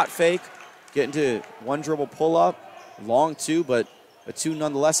shot fake. Get into one dribble pull up. Long two, but a two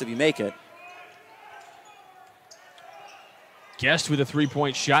nonetheless if you make it. Guest with a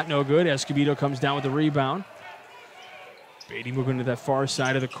three-point shot, no good. Escobedo comes down with the rebound. Beatty moving to that far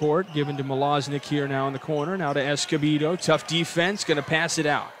side of the court, given to Malaznik here now in the corner. Now to Escobedo. Tough defense, going to pass it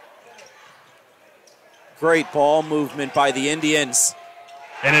out. Great ball movement by the Indians.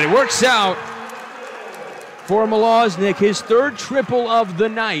 And it works out for Malaznik, his third triple of the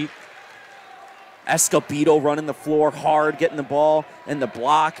night. Escobedo running the floor hard, getting the ball and the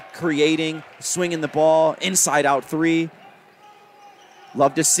block, creating, swinging the ball, inside out three.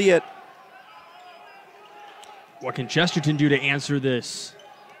 Love to see it. What can Chesterton do to answer this?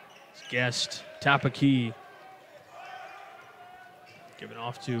 His Guest, top of key. Giving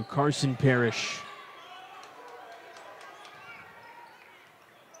off to Carson Parrish.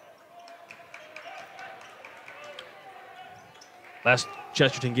 Last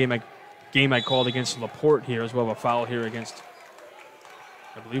Chesterton game I called against Laporte here as well. A foul here against,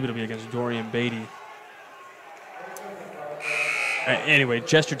 I believe it'll be against Dorian Beatty. Anyway,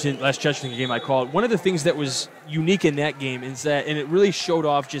 last Chesterton game I called. One of the things that was unique in that game is that, and it really showed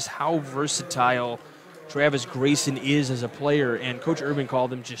off just how versatile Travis Grayson is as a player. And Coach Urban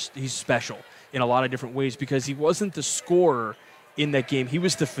called him he's special in a lot of different ways because he wasn't the scorer in that game. He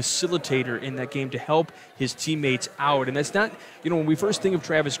was the facilitator in that game to help his teammates out. And that's not, when we first think of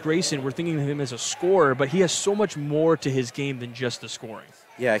Travis Grayson, we're thinking of him as a scorer, but he has so much more to his game than just the scoring.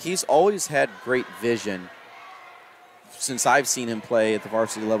 Yeah, he's always had great vision since I've seen him play at the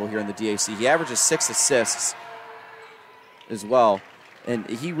varsity level here in the DAC. He averages 6 assists as well. And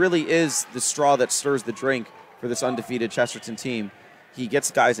he really is the straw that stirs the drink for this undefeated Chesterton team. He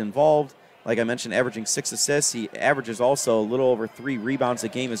gets guys involved. Like I mentioned, averaging 6 assists. He averages also a little over 3 rebounds a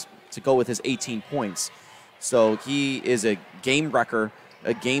game to go with his 18 points. So he is a game wrecker,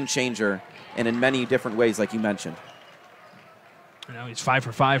 a game changer, and in many different ways, like you mentioned. Now he's 5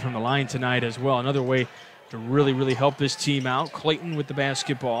 for 5 from the line tonight as well. Another way to really, really help this team out. Clayton with the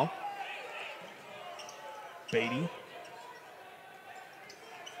basketball. Beatty.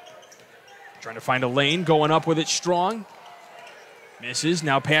 Trying to find a lane, going up with it strong. Misses,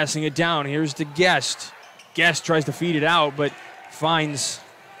 now passing it down. Here's to Guest. Guest tries to feed it out, but finds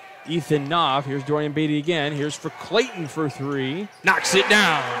Ethan Knopf. Here's Dorian Beatty again. Here's for Clayton for 3. Knocks it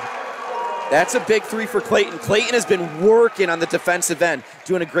down. That's a big 3 for Clayton. Clayton has been working on the defensive end,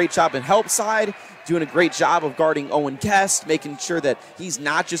 doing a great job in help side, doing a great job of guarding Owen Guest, making sure that he's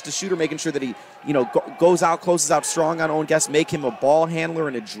not just a shooter, making sure that he goes out, closes out strong on Owen Guest, make him a ball handler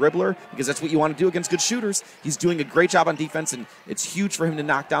and a dribbler, because that's what you want to do against good shooters. He's doing a great job on defense, and it's huge for him to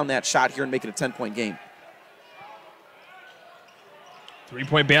knock down that shot here and make it a 10-point game.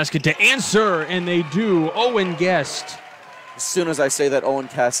 3-point basket to answer, and they do. Owen Guest. As soon as I say that, Owen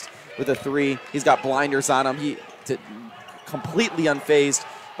Guest with a 3, he's got blinders on him. Completely unfazed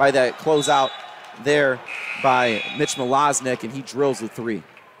by that closeout there by Mitch Malaznik, and he drills the 3.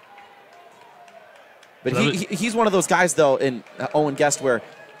 But he's one of those guys, though, in Owen Guest, where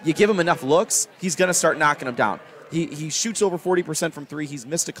you give him enough looks, he's going to start knocking them down. He shoots over 40% from 3. He's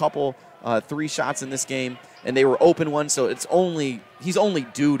missed a couple 3 shots in this game, and they were open ones, so he's only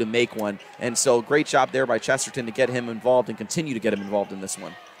due to make one. And so great job there by Chesterton to get him involved and continue to get him involved in this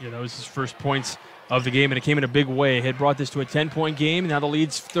one. Yeah, that was his first points of the game, and it came in a big way. Had brought this to a 10-point game. Now the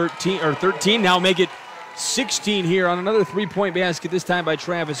lead's 13. Now make it 16 here on another 3-point basket, this time by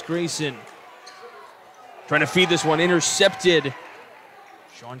Travis Grayson. Trying to feed this one, intercepted.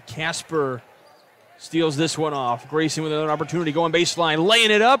 Sean Casper steals this one off. Grayson with another opportunity, going baseline,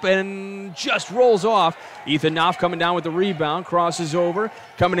 laying it up, and just rolls off. Ethan Knopf coming down with the rebound, crosses over,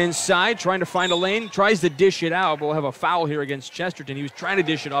 coming inside, trying to find a lane, tries to dish it out, but we'll have a foul here against Chesterton. He was trying to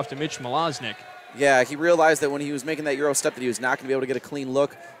dish it off to Mitch Malaznik. Yeah, he realized that when he was making that Euro step that he was not going to be able to get a clean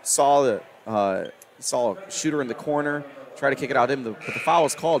look. Saw a shooter in the corner, try to kick it out at him, but the foul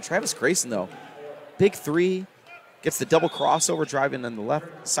was called. Travis Grayson, though, big 3, gets the double crossover, driving on the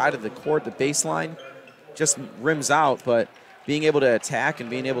left side of the court, the baseline, just rims out, but being able to attack and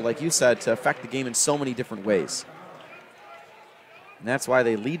being able, like you said, to affect the game in so many different ways. And that's why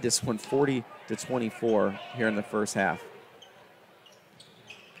they lead this one 40-24 here in the first half.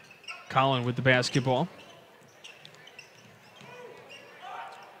 Colin with the basketball.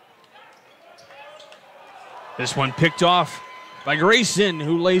 This one picked off by Grayson,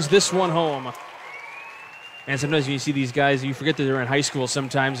 who lays this one home. And sometimes when you see these guys, you forget that they're in high school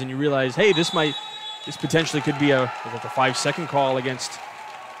sometimes, and you realize, hey, this potentially could be a 5-second call against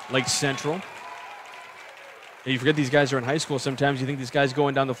Lake Central. You forget these guys are in high school. Sometimes you think these guys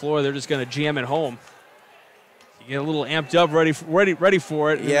going down the floor, they're just going to jam it home. You get a little amped up, ready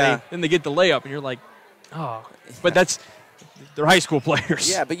for it, and then they get the layup, and you're like, oh. But they're high school players.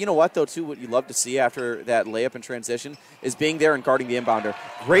 Yeah, but you know what, though, too, what you love to see after that layup in transition is being there and guarding the inbounder.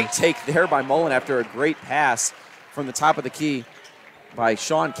 Great take there by Mullen after a great pass from the top of the key by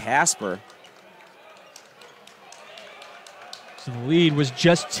Sean Casper. So the lead was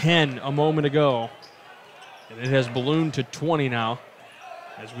just 10 a moment ago, and it has ballooned to 20 now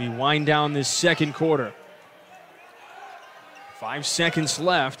as we wind down this second quarter. 5 seconds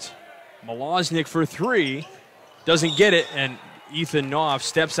left. Malosnik for 3. Doesn't get it, and Ethan Knopf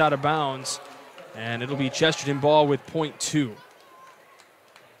steps out of bounds, and it'll be Chesterton ball with .2.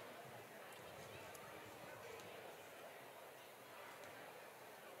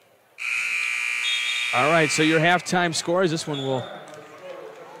 All right, so your halftime scores. This one will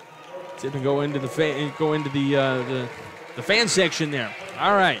tip and go into the fan section there.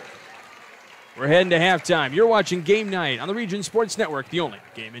 All right, we're heading to halftime. You're watching Game Night on the Region Sports Network, the only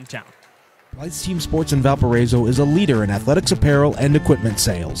game in town. Blythe's Team Sports in Valparaiso is a leader in athletics apparel and equipment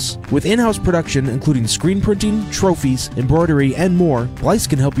sales. With in-house production including screen printing, trophies, embroidery, and more, Blythe's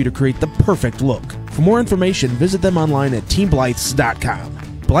can help you to create the perfect look. For more information, visit them online at teamblythes.com.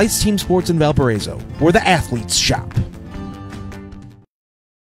 Blythe's Team Sports in Valparaiso, where the athletes shop.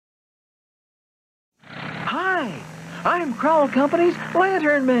 Hi, I'm Crowell Company's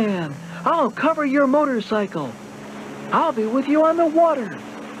Lantern Man. I'll cover your motorcycle. I'll be with you on the water.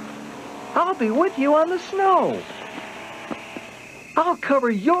 I'll be with you on the snow. I'll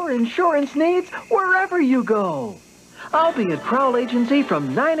cover your insurance needs wherever you go. I'll be at Crowell Agency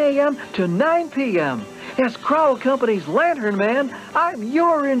from 9 a.m. to 9 p.m. As Crowell Company's Lantern Man, I'm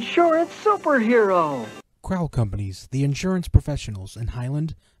your insurance superhero. Crowell Companies, the insurance professionals in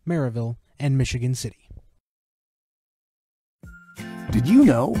Highland, Maryville, and Michigan City. Did you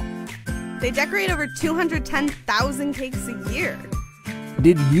know? They decorate over 210,000 cakes a year.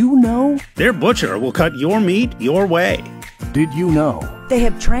 Did you know? Their butcher will cut your meat your way. Did you know? They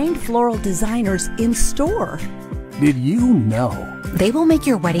have trained floral designers in store. Did you know? They will make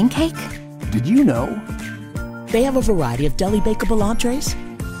your wedding cake. Did you know? They have a variety of deli bakeable entrees.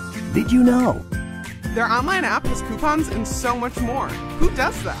 Did you know? Their online app has coupons and so much more. Who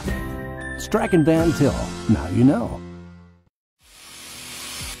does that? Strachan Van Til. Now you know.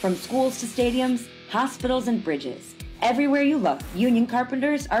 From schools to stadiums, hospitals and bridges, everywhere you look, union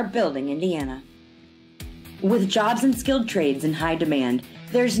carpenters are building Indiana. With jobs and skilled trades in high demand,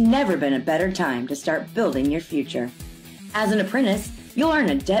 there's never been a better time to start building your future. As an apprentice, you'll earn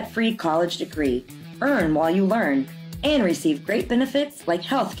a debt-free college degree, earn while you learn, and receive great benefits like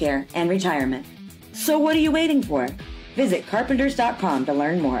health care and retirement. So what are you waiting for? Visit carpenters.com to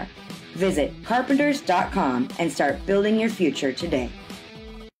learn more. Visit carpenters.com and start building your future today.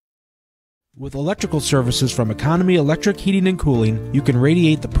 With electrical services from Economy Electric Heating and Cooling, you can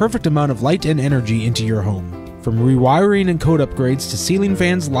radiate the perfect amount of light and energy into your home. From rewiring and code upgrades to ceiling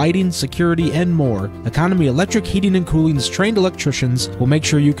fans, lighting, security, and more, Economy Electric Heating and Cooling's trained electricians will make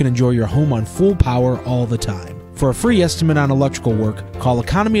sure you can enjoy your home on full power all the time. For a free estimate on electrical work, call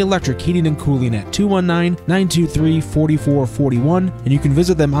Economy Electric Heating and Cooling at 219-923-4441, and you can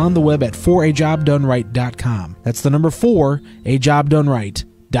visit them on the web at 4ajobdoneright.com. That's the number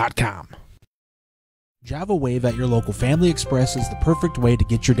 4ajobdoneright.com. Java Wave at your local Family Express is the perfect way to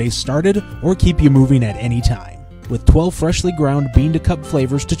get your day started or keep you moving at any time. With 12 freshly ground bean-to-cup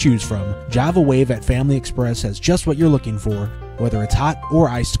flavors to choose from, Java Wave at Family Express has just what you're looking for, whether it's hot or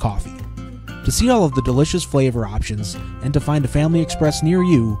iced coffee. To see all of the delicious flavor options and to find a Family Express near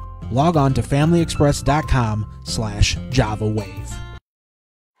you, log on to familyexpress.com/JavaWave.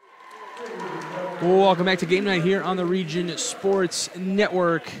 Welcome back to Game Night here on the Region Sports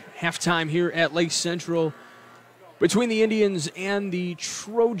Network. Halftime here at Lake Central between the Indians and the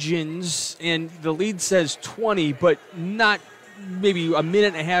Trojans. And the lead says 20, but not maybe a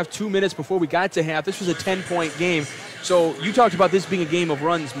minute and a half, 2 minutes before we got to half. This was a 10-point game. So you talked about this being a game of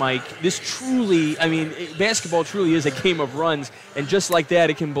runs, Mike. This truly, basketball truly is a game of runs. And just like that,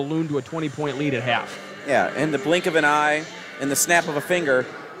 it can balloon to a 20-point lead at half. Yeah, in the blink of an eye, in the snap of a finger,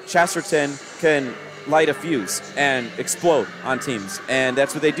 Chesterton can light a fuse and explode on teams, and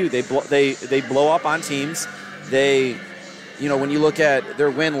that's what they do. They blow up on teams. They, when you look at their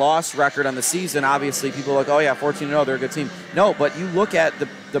win-loss record on the season, obviously people are like, oh yeah, 14-0, they're a good team. No, but you look at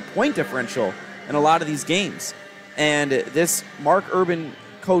the point differential in a lot of these games, and this Mark Urban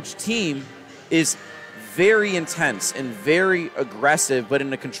coach team is very intense and very aggressive, but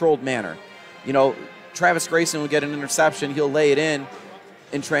in a controlled manner. Travis Grayson will get an interception, he'll lay it in.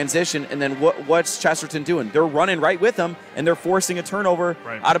 in transition, and then what's Chesterton doing? They're running right with them, and they're forcing a turnover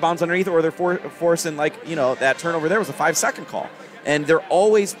out of bounds underneath, or they're forcing, like, that turnover there was a 5-second call. And they're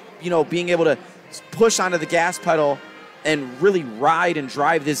always, being able to push onto the gas pedal and really ride and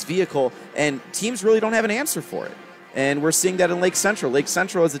drive this vehicle, and teams really don't have an answer for it. And we're seeing that in Lake Central. Lake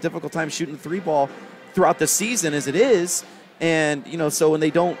Central has a difficult time shooting the 3-ball throughout the season as it is, and, so when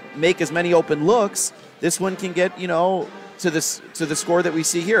they don't make as many open looks, this one can get, to the score that we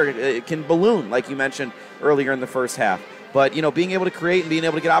see here. It can balloon, like you mentioned earlier in the first half. But, being able to create and being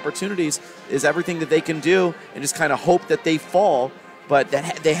able to get opportunities is everything that they can do, and just kind of hope that they fall. But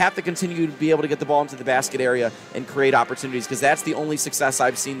they have to continue to be able to get the ball into the basket area and create opportunities, because that's the only success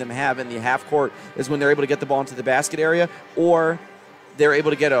I've seen them have in the half court is when they're able to get the ball into the basket area, or they're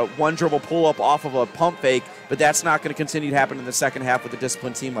able to get a one-dribble pull-up off of a pump fake, but that's not going to continue to happen in the second half with a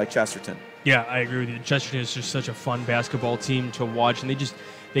disciplined team like Chesterton. Yeah, I agree with you. Chesterton is just such a fun basketball team to watch, and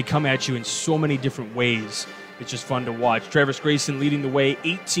they come at you in so many different ways. It's just fun to watch. Travis Grayson leading the way,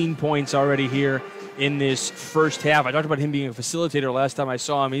 18 points already here in this first half. I talked about him being a facilitator last time I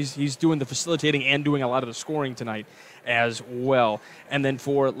saw him. He's doing the facilitating and doing a lot of the scoring tonight as well. And then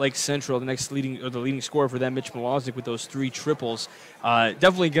for Lake Central, the leading scorer for them, Mitch Milosnik, with those 3 triples.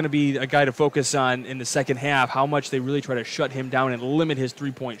 Definitely going to be a guy to focus on in the second half, how much they really try to shut him down and limit his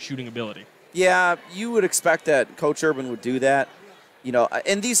 3-point shooting ability. Yeah, you would expect that Coach Urban would do that.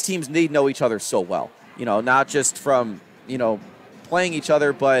 And these teams, they know each other so well. Not just from, playing each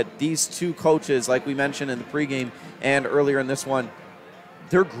other, but these two coaches, like we mentioned in the pregame and earlier in this one,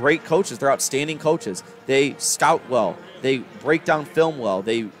 they're great coaches. They're outstanding coaches. They scout well. They break down film well.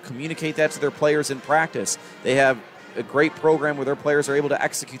 They communicate that to their players in practice. They have a great program where their players are able to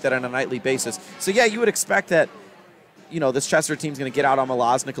execute that on a nightly basis. So, yeah, you would expect that, this Chester team's going to get out on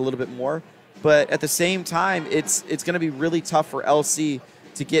Milosnik a little bit more. But at the same time, it's going to be really tough for LC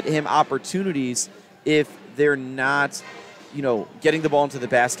to get him opportunities if they're not getting the ball into the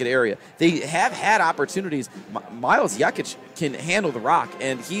basket area. They have had opportunities. Miles Jekic can handle the rock,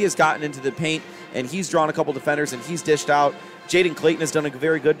 and he has gotten into the paint, and he's drawn a couple defenders, and he's dished out. Jaden Clayton has done a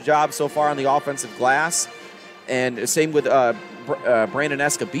very good job so far on the offensive glass, and same with Brandon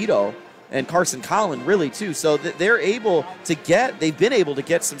Escobedo and Carson Collin, really, too. So they've been able to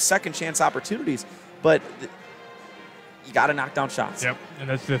get some second chance opportunities, but you got to knock down shots. Yep, and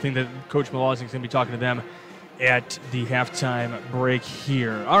that's the thing that Coach Milosnik is going to be talking to them at the halftime break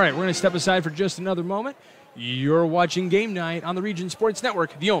here. All right, we're going to step aside for just another moment. You're watching Game Night on the Region Sports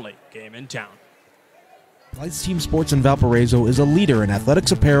Network, the only game in town. Blythe's Team Sports in Valparaiso is a leader in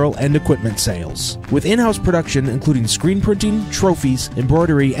athletics apparel and equipment sales. With in-house production including screen printing, trophies,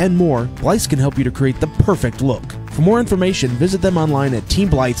 embroidery, and more, Blythe's can help you to create the perfect look. For more information, visit them online at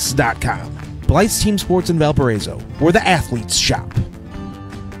teamblythes.com. Blythe's Team Sports in Valparaiso, where the athletes shop.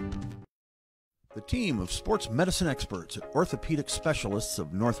 The team of sports medicine experts at Orthopedic Specialists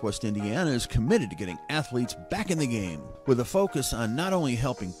of Northwest Indiana is committed to getting athletes back in the game, with a focus on not only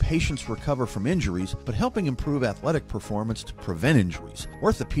helping patients recover from injuries, but helping improve athletic performance to prevent injuries.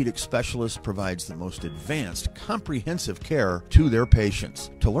 Orthopedic Specialists provides the most advanced, comprehensive care to their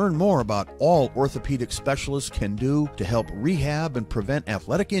patients. To learn more about all Orthopedic Specialists can do to help rehab and prevent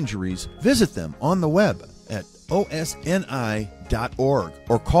athletic injuries, visit them on the web at osni.org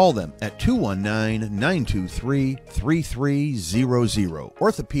or call them at 219-923-3300.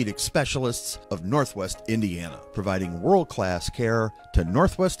 Orthopedic Specialists of Northwest Indiana, providing world-class care to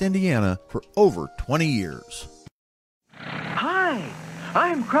Northwest Indiana for over 20 years. Hi,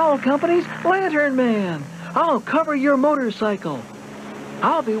 I'm Crowell Company's Lantern Man. I'll cover your motorcycle.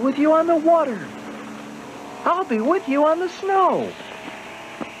 I'll be with you on the water. I'll be with you on the snow.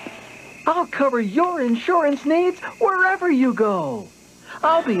 I'll cover your insurance needs wherever you go.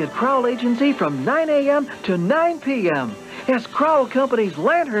 I'll be at Crowell Agency from 9 a.m. to 9 p.m. As Crowell Company's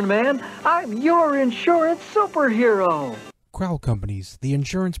Lantern Man, I'm your insurance superhero. Crowell Companies, the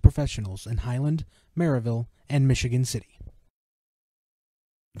insurance professionals in Highland, Maryville, and Michigan City.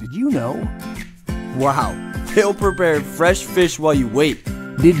 Did you know? Wow, they'll prepare fresh fish while you wait.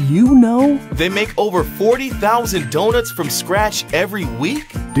 Did you know? They make over 40,000 donuts from scratch every week.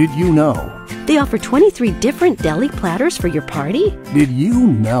 Did you know? They offer 23 different deli platters for your party. Did you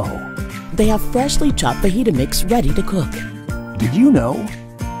know? They have freshly chopped fajita mix ready to cook. Did you know?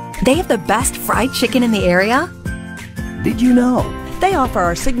 They have the best fried chicken in the area. Did you know? They offer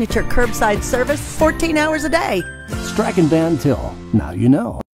our signature curbside service 14 hours a day. Strachan Van Til. Now you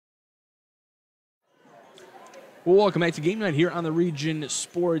know. Well, welcome back to Game Night here on the Region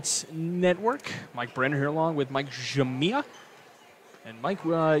Sports Network. Mike Brenner here along with Mike Jamia. And Mike,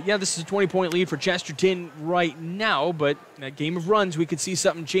 this is a 20-point lead for Chesterton right now, but in that game of runs, we could see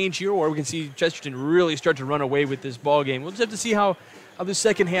something change here, or we can see Chesterton really start to run away with this ball game. We'll just have to see how the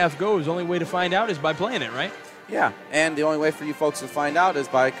second half goes. The only way to find out is by playing it, right? Yeah, and the only way for you folks to find out is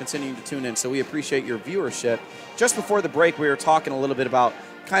by continuing to tune in. So we appreciate your viewership. Just before the break, we were talking a little bit about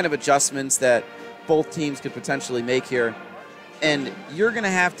kind of adjustments that both teams could potentially make here. And you're going to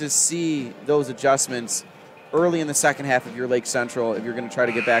have to see those adjustments early in the second half of your Lake Central if you're going to try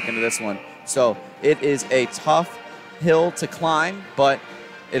to get back into this one. So it is a tough hill to climb, but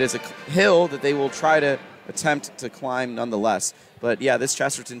it is a hill that they will try to attempt to climb nonetheless. But yeah, this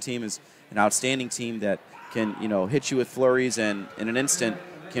Chesterton team is an outstanding team that can, hit you with flurries and in an instant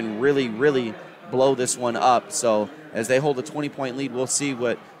can really, really blow this one up. So as they hold a 20-point lead, we'll see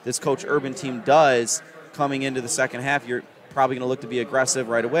what this Coach Urban team does coming into the second half. You're probably going to look to be aggressive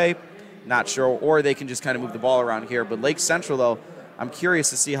right away. Not sure, or they can just kind of move the ball around here. But Lake Central, though, I'm curious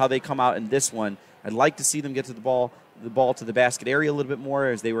to see how they come out in this one. I'd like to see them get to the ball to the basket area a little bit more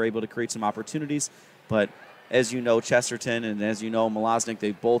as they were able to create some opportunities. But as you know, Chesterton and as you know, Malosnik,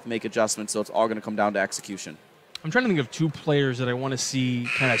 they both make adjustments, so it's all going to come down to execution. I'm trying to think of two players that I want to see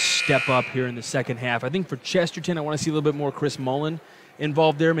kind of step up here in the second half. I think for Chesterton, I want to see a little bit more Chris Mullen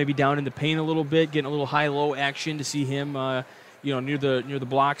involved there, maybe down in the paint a little bit, getting a little high-low action to see him near the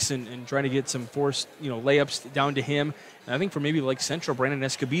blocks and trying to get some forced layups down to him. And I think for maybe Lake Central, Brandon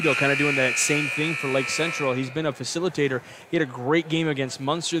Escobedo kind of doing that same thing for Lake Central. He's been a facilitator. He had a great game against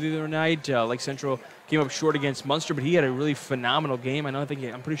Munster the other night. Lake Central came up short against Munster, but he had a really phenomenal game. I'm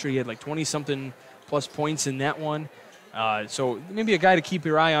pretty sure he had like 20-something plus points in that one. So maybe a guy to keep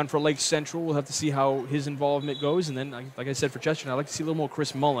your eye on for Lake Central. We'll have to see how his involvement goes. And then, like I said, for Chesterton, I'd like to see a little more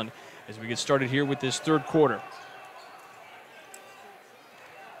Chris Mullen as we get started here with this third quarter.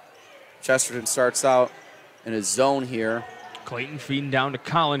 Chesterton starts out in a zone here. Clayton feeding down to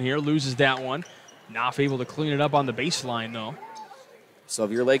Colin here, loses that one. Knopf able to clean it up on the baseline, though. So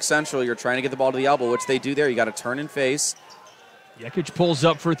if you're Lake Central, you're trying to get the ball to the elbow, which they do there. You got to turn and face. Yekic pulls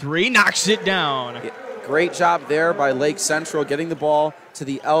up for three, knocks it down. Great job there by Lake Central getting the ball to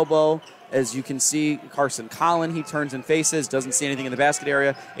the elbow. As you can see, Carson Collin, he turns and faces, doesn't see anything in the basket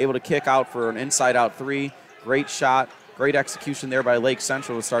area, able to kick out for an inside-out three. Great shot, great execution there by Lake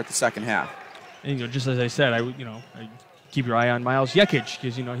Central to start the second half. And, just as I said, I keep your eye on Miles Yekic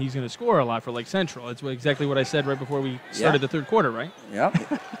because, he's going to score a lot for Lake Central. That's exactly what I said right before we started the third quarter, right? Yep.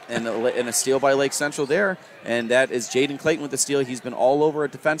 and a steal by Lake Central there. And that is Jaden Clayton with the steal. He's been all over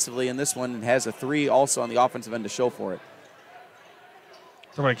it defensively in this one and has a three also on the offensive end to show for it.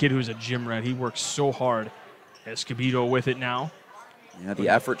 Talk about a kid who's a gym rat. He works so hard. Escobedo with it now. Yeah, the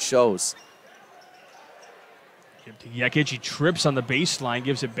effort shows. Give to Yekic. He trips on the baseline,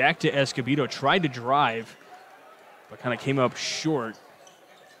 gives it back to Escobedo. Tried to drive, but kind of came up short.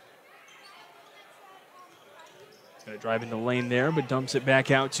 Going to drive in the lane there, but dumps it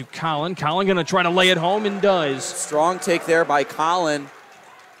back out to Colin. Colin going to try to lay it home and does. Strong take there by Colin.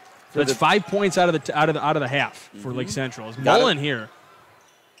 So that's 5 points out of the half for Lake Central. It's Mullen here.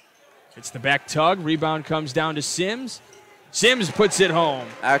 It's the back tug. Rebound comes down to Sims. Sims puts it home.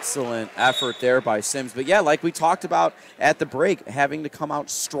 Excellent effort there by Sims. But, yeah, like we talked about at the break, having to come out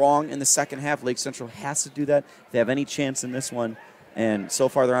strong in the second half. Lake Central has to do that if they have any chance in this one. And so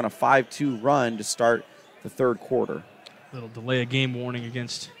far they're on a 5-2 run to start the third quarter. Little delay of game warning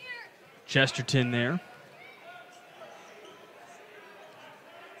against Chesterton there.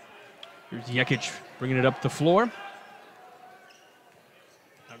 Here's Yekic bringing it up the floor.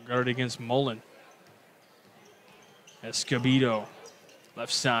 Now guarded against Mullen. Escobedo,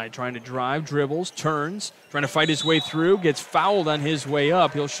 left side, trying to drive, dribbles, turns, trying to fight his way through, gets fouled on his way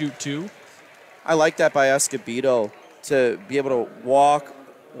up. He'll shoot two. I like that by Escobedo to be able to walk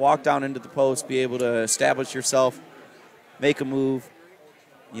down into the post, be able to establish yourself, make a move.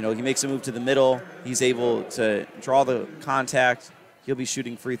 He makes a move to the middle. He's able to draw the contact. He'll be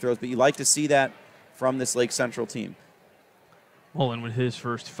shooting free throws, but you like to see that from this Lake Central team. Mullen with his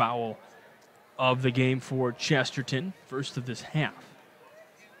first foul of the game for Chesterton, first of this half.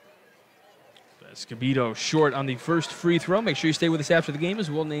 Escobedo short on the first free throw. Make sure you stay with us after the game as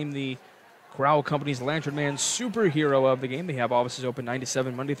we'll name the Corral Company's Lantern Man superhero of the game. They have offices open 9 to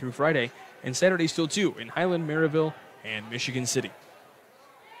 7 Monday through Friday and Saturdays till 2 in Highland, Maryville, and Michigan City.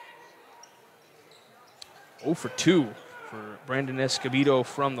 0 for 2 for Brandon Escobedo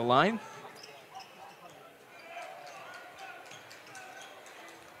from the line.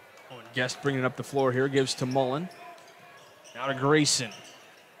 Guest bringing it up the floor here, gives to Mullen. Now to Grayson.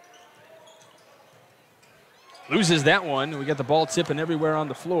 Loses that one. We got the ball tipping everywhere on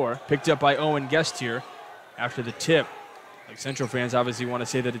the floor. Picked up by Owen Guest here after the tip. Like Central fans obviously want to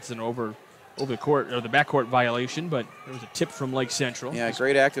say that it's an over the court or the backcourt violation, but there was a tip from Lake Central. Yeah,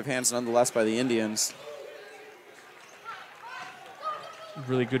 great active hands nonetheless by the Indians.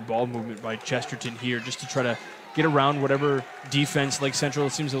 Really good ball movement by Chesterton here just to try to get around whatever defense Lake Central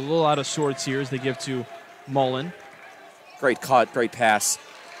seems a little out of sorts here as they give to Mullen. Great cut, great pass.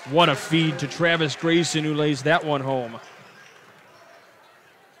 What a feed to Travis Grayson, who lays that one home.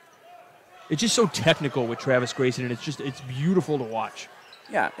 It's just so technical with Travis Grayson, and it's beautiful to watch.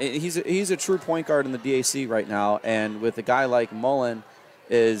 Yeah, he's a true point guard in the DAC right now, and with a guy like Mullen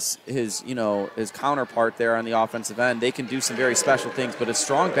is his counterpart there on the offensive end, they can do some very special things. But a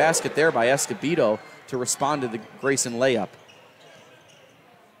strong basket there by Escobedo to respond to the Grayson layup.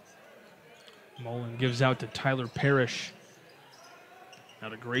 Mullen gives out to Tyler Parrish. Now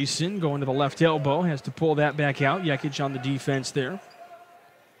to Grayson, going to the left elbow, has to pull that back out. Jekic on the defense there.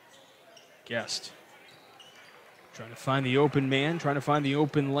 Guest trying to find the open man, trying to find the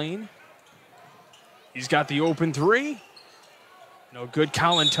open lane. He's got the open three. No good.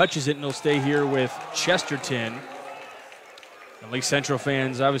 Colin touches it, and he'll stay here with Chesterton. And Lake Central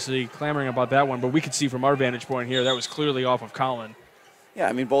fans obviously clamoring about that one, but we could see from our vantage point here that was clearly off of Colin. Yeah,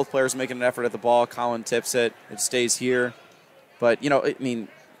 I mean, both players making an effort at the ball. Colin tips it. It stays here. But,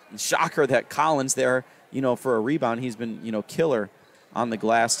 shocker that Colin's there, for a rebound. He's been, killer on the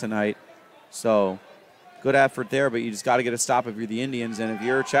glass tonight. So good effort there, but you just got to get a stop if you're the Indians. And if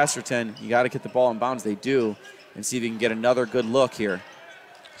you're Chesterton, you got to get the ball in bounds. They do. And see if you can get another good look here.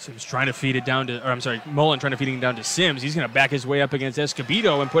 Sims trying to feed it down to, Mullen trying to feed it down to Sims. He's going to back his way up against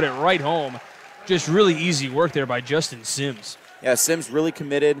Escobedo and put it right home. Just really easy work there by Justin Sims. Yeah, Sims really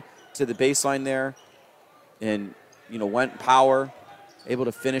committed to the baseline there and, went power, able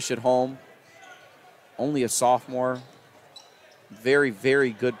to finish it home. Only a sophomore. Very, very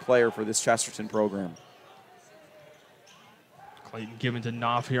good player for this Chesterton program. Clayton given to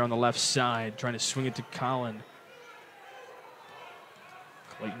Knopf here on the left side, trying to swing it to Colin.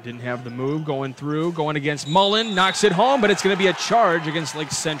 Clayton didn't have the move, going against Mullen, knocks it home, but it's going to be a charge against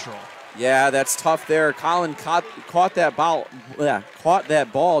Lake Central. Yeah, that's tough there. Colin caught that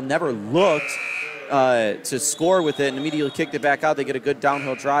ball, never looked to score with it, and immediately kicked it back out. They get a good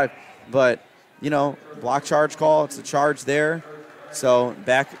downhill drive, but, block charge call, it's a charge there. So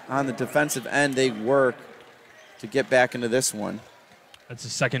back on the defensive end, they work to get back into this one. That's the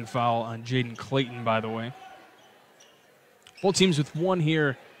second foul on Jaden Clayton, by the way. Both teams with one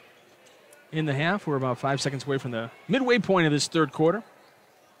here in the half. We're about 5 seconds away from the midway point of this third quarter.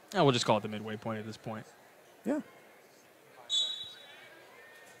 We'll just call it the midway point at this point. Yeah.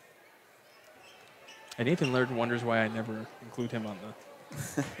 And Nathan Laird wonders why I never include him on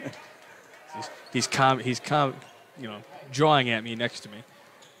the. he's jawing at me next to me.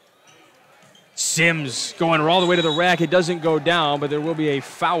 Sims going all the way to the rack. It doesn't go down, but there will be a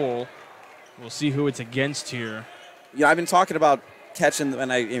foul. We'll see who it's against here. Yeah, I've been talking about catching,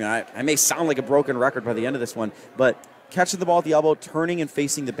 and I may sound like a broken record by the end of this one, but catching the ball at the elbow, turning and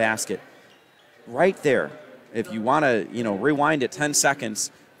facing the basket. Right there, if you want to, rewind it 10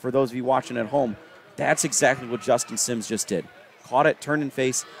 seconds for those of you watching at home, that's exactly what Justin Sims just did. Caught it, turned and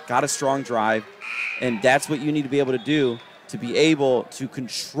face, got a strong drive, and that's what you need to be able to do to be able to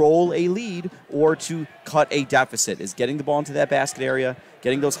control a lead or to cut a deficit, is getting the ball into that basket area,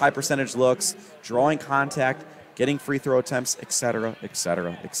 getting those high percentage looks, drawing contact, getting free throw attempts, etc.,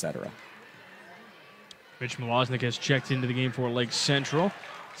 etc., etc. Mitch Malosnik has checked into the game for Lake Central.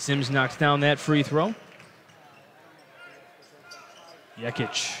 Sims knocks down that free throw.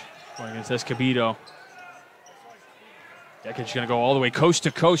 Jekic going against Escobedo. Jekic going to go all the way coast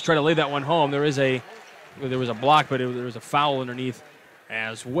to coast, try to lay that one home. There was a block, but there was a foul underneath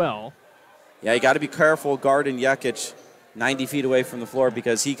as well. Yeah, you got to be careful guarding Jekic 90 feet away from the floor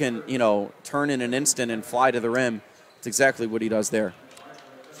because he can, turn in an instant and fly to the rim. It's exactly what he does there.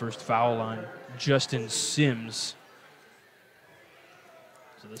 First foul on Justin Sims.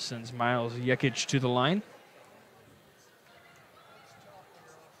 So this sends Miles Jekic to the line.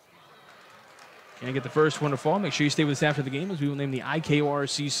 Can't get the first one to fall. Make sure you stay with us after the game as we will name the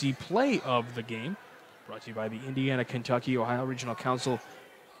IKORCC Play of the Game. Brought to you by the Indiana, Kentucky, Ohio Regional Council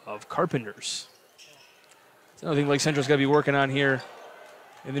of Carpenters. Another thing Lake Central's got to be working on here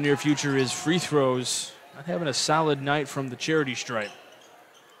in the near future is free throws. Not having a solid night from the charity stripe.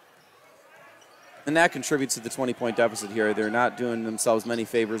 And that contributes to the 20-point deficit here. They're not doing themselves many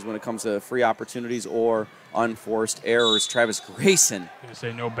favors when it comes to free opportunities or unforced errors. Travis Grayson. I'm going to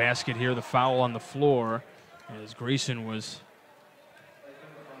say no basket here. The foul on the floor as Grayson was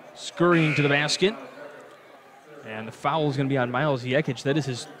scurrying to the basket. And the foul is going to be on Miles Jekic. That is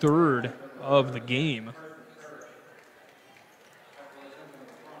his third of the game.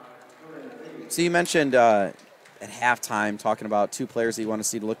 So you mentioned at halftime talking about 2 players that you want to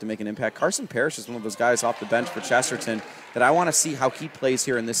see to look to make an impact. Carson Parrish is one of those guys off the bench for Chesterton that I want to see how he plays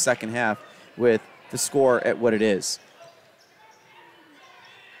here in this second half with the score at what it is.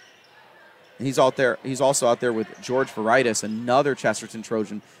 And he's also out there with George Veritas, another Chesterton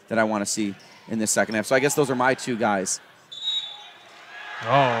Trojan that I want to see in this second half. So I guess those are my 2 guys.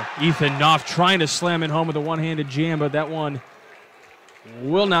 Oh, Ethan Knopf trying to slam it home with a one-handed jam, but that one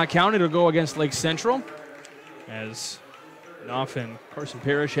will not count. It'll go against Lake Central as Knopf and Carson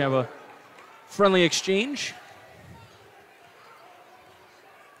Parrish have a friendly exchange.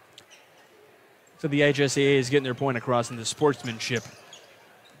 So the HSAA is getting their point across in the sportsmanship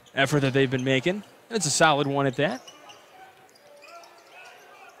effort that they've been making. And it's a solid one at that.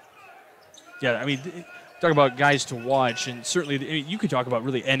 Yeah, I mean, talk about guys to watch, and certainly you could talk about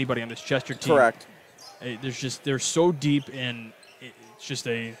really anybody on this Chester team. Correct. They're so deep, and it's just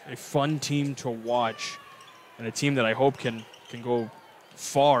a fun team to watch, and a team that I hope can go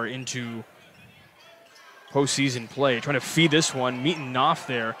far into postseason play. Trying to feed this one, meeting Knopf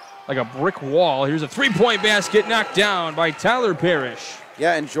there like a brick wall. Here's a 3-point basket knocked down by Tyler Parrish.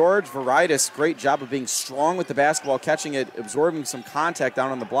 Yeah, and George Veritas, great job of being strong with the basketball, catching it, absorbing some contact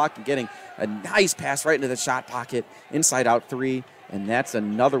down on the block, and getting a nice pass right into the shot pocket, inside out 3, and that's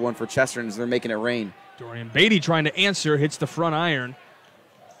another one for Chesterton as they're making it rain. Dorian Beatty trying to answer, hits the front iron.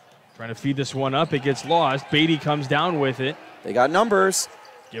 Trying to feed this one up, it gets lost. Beatty comes down with it. They got numbers.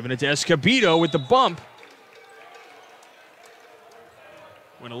 Giving it to Escobedo with the bump.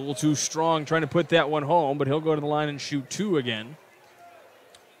 Went a little too strong trying to put that one home, but he'll go to the line and shoot 2 again.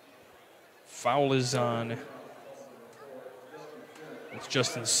 Foul is on. It's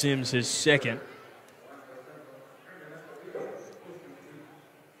Justin Sims, his second.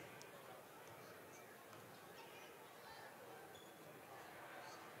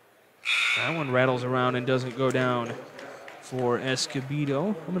 That one rattles around and doesn't go down for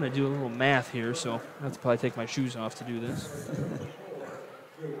Escobedo. I'm going to do a little math here, so I have to probably take my shoes off to do this.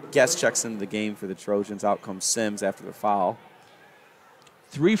 Guest checks into the game for the Trojans. Out comes Sims after the foul.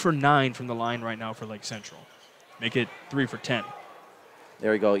 3 for 9 from the line right now for Lake Central. Make it 3 for 10.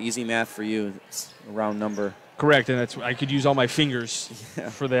 There we go. Easy math for you. It's a round number. Correct, and that's I could use all my fingers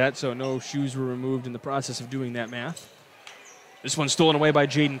for that, so no shoes were removed in the process of doing that math. This one's stolen away by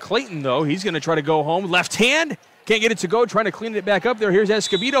Jaden Clayton, though. He's going to try to go home. Left hand. Can't get it to go. Trying to clean it back up there. Here's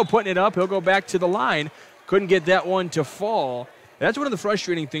Escobedo putting it up. He'll go back to the line. Couldn't get that one to fall. That's one of the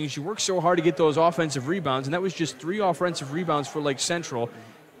frustrating things. You work so hard to get those offensive rebounds, and that was just 3 offensive rebounds for Lake Central.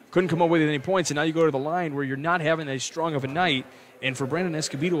 Couldn't come up with any points, and now you go to the line where you're not having as strong of a night. And for Brandon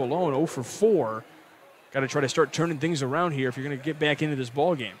Escobedo alone, 0 for 4. Got to try to start turning things around here if you're going to get back into this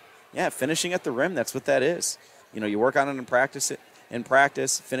ball game. Yeah, finishing at the rim, that's what that is. You know, you work on it in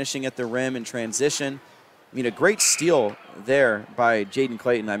practice, finishing at the rim in transition. I mean, a great steal there by Jaden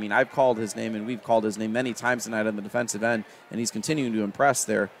Clayton. I mean, I've called his name, and we've called his name many times tonight on the defensive end, and he's continuing to impress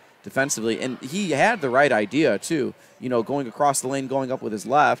there defensively. And he had the right idea, too, you know, going across the lane, going up with his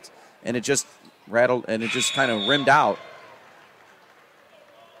left, and it just rattled, and it just kind of rimmed out.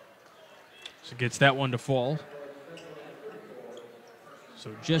 So gets that one to fall. So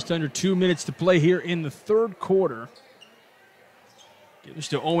just under 2 minutes to play here in the third quarter. Gives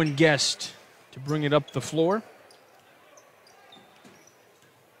to Owen Guest to bring it up the floor.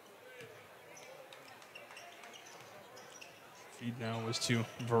 Feed now was to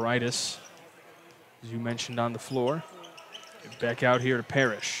Veritas, as you mentioned, on the floor. Get back out here to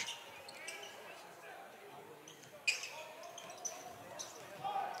Parrish.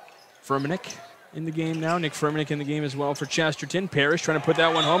 Firminick in the game now. Nick Firminick in the game as well for Chesterton. Parrish trying to put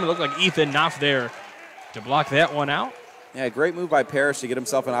that one home. It looked like Ethan Knopf there to block that one out. Yeah, great move by Parrish to get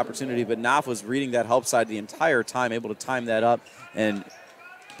himself an opportunity, but Knopf was reading that help side the entire time, able to time that up and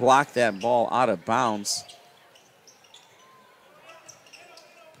block that ball out of bounds.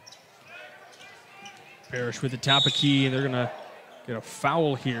 Parrish with the top of key, and they're going to get a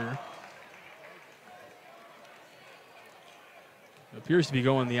foul here. It appears to be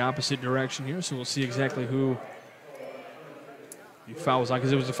going the opposite direction here, so we'll see exactly who the foul was on,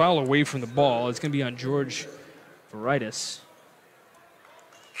 because it was a foul away from the ball. It's going to be on George Veritas.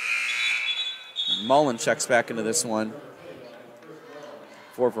 Mullen checks back into this one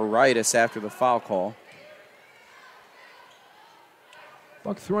for Veritas after the foul call.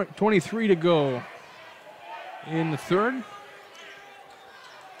 Buck 23 to go in the third.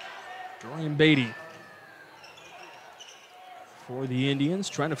 Dorian Beatty for the Indians,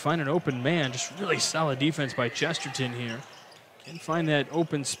 trying to find an open man. Just really solid defense by Chesterton here. Can't find that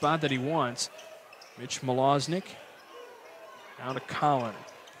open spot that he wants. Mitch Malosnik. Now to Collin.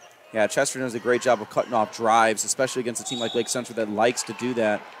 Yeah, Chesterton does a great job of cutting off drives, especially against a team like Lake Central that likes to do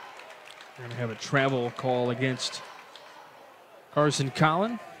that. We're going to have a travel call against Carson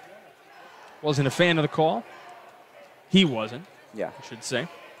Collin. Wasn't a fan of the call. He wasn't, yeah, I should say.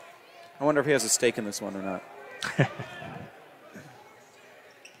 I wonder if he has a stake in this one or not.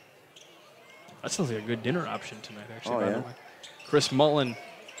 That sounds like a good dinner option tonight, actually, by yeah? the way. Chris Mullen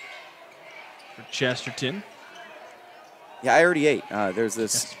for Chesterton. Yeah, I already ate. There's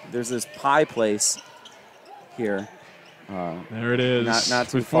this pie place here. There it is. Not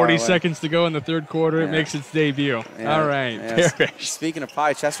too With far 40 away. seconds to go in the third quarter, it makes its debut. Yeah, All right, yeah. Parrish. Speaking of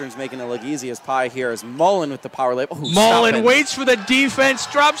pie, Chesterton's making it look easy as pie here as Mullen with the power lay. Oh, Mullen waits for the defense,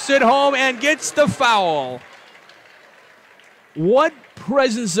 drops it home, and gets the foul. What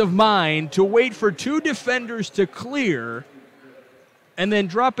presence of mind to wait for two defenders to clear and then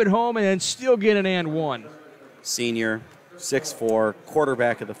drop it home and then still get an and one. Senior, 6'4",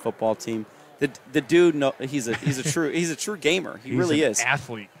 quarterback of the football team. The dude, he's a true gamer. He really is.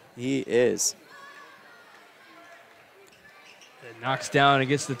 Athlete. He is. It knocks down and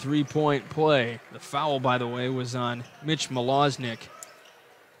gets the three-point play. The foul, by the way, was on Mitch Malosnik.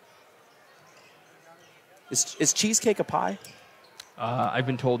 Is cheesecake a pie? I've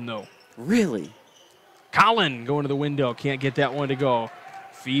been told no. Really? Collin going to the window. Can't get that one to go.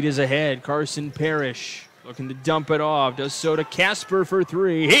 Feed is ahead. Carson Parrish looking to dump it off. Does so to Casper for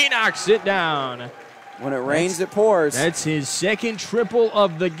three. He knocks it down. When it rains, it pours. That's his second triple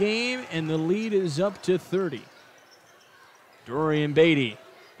of the game, and the lead is up to 30. Dorian Beatty.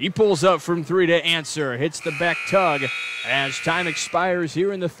 He pulls up from three to answer. Hits the back tug as time expires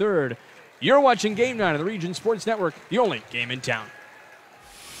here in the third. You're watching Game 9 on the Region Sports Network, the only game in town.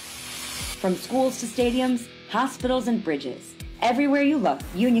 From schools to stadiums, hospitals, and bridges, everywhere you look,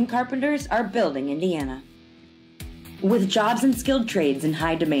 union carpenters are building Indiana. With jobs and skilled trades in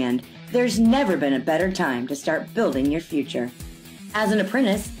high demand, there's never been a better time to start building your future. As an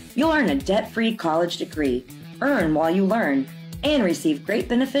apprentice, you'll earn a debt-free college degree, earn while you learn, and receive great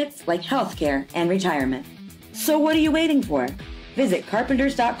benefits like health care and retirement. So what are you waiting for? Visit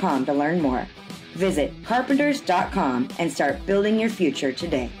carpenters.com to learn more. Visit carpenters.com and start building your future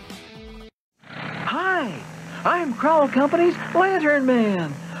today. Hi, I'm Crowell Company's Lantern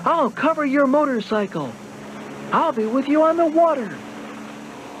Man. I'll cover your motorcycle. I'll be with you on the water.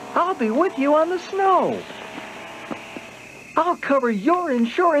 I'll be with you on the snow. I'll cover your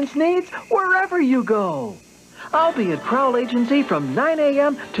insurance needs wherever you go. I'll be at Crowell Agency from 9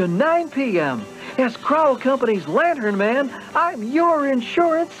 a.m. to 9 p.m. As Crowell Company's Lantern Man, I'm your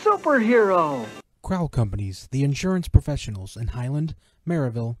insurance superhero. Crowell Companies, the insurance professionals in Highland,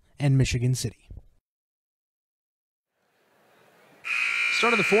 Maryville, and Michigan City.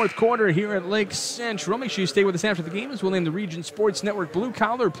 Start of the fourth quarter here at Lake Central. Make sure you stay with us after the game as we'll name the Region Sports Network Blue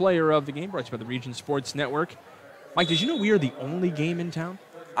Collar Player of the Game, brought to you by the Region Sports Network. Mike, did you know we are the only game in town?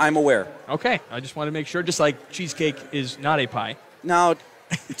 I'm aware. Okay, I just wanted to make sure, just like cheesecake is not a pie. Now,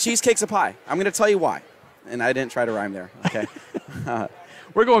 cheesecake's a pie. I'm going to tell you why. And I didn't try to rhyme there, okay?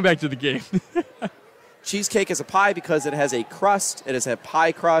 We're going back to the game. Cheesecake is a pie because it has a crust. It is a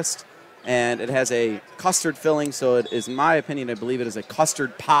pie crust. And it has a custard filling, so it is, in my opinion, I believe it is a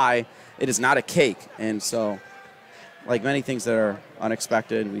custard pie. It is not a cake. And so, like many things that are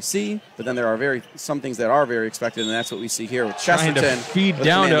unexpected, we see, but then there are some things that are very expected, and that's what we see here with Chesterton. Trying to feed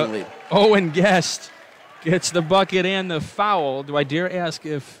down to Owen Guest. Gets the bucket and the foul. Do I dare ask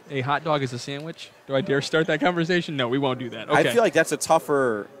if a hot dog is a sandwich? Do I dare start that conversation? No, we won't do that. Okay. I feel like that's a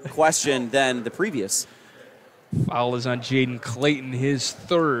tougher question than the previous. Foul is on Jaden Clayton, his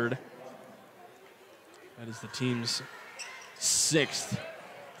third. That is the team's sixth.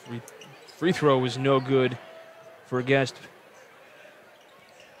 Free throw was no good for Guest.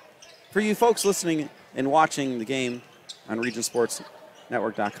 For you folks listening and watching the game on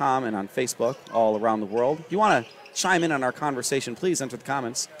RegionSportsNetwork.com and on Facebook all around the world, if you want to chime in on our conversation, please enter the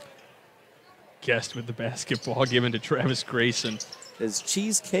comments. Guest with the basketball given to Travis Grayson. Is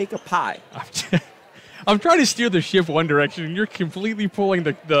cheesecake a pie? I'm trying to steer the ship one direction, and you're completely pulling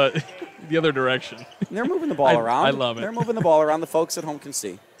the other direction. They're moving the ball around. I love it. They're moving the ball around. The folks at home can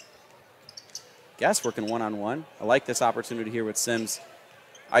see. Guest working one-on-one. I like this opportunity here with Sims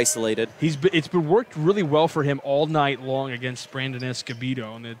isolated. It's been worked really well for him all night long against Brandon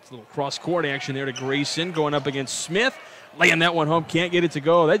Escobedo. And it's a little cross-court action there to Grayson going up against Smith. Laying that one home. Can't get it to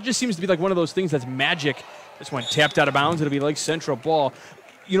go. That just seems to be like one of those things that's magic. This one tapped out of bounds. It'll be like Central ball.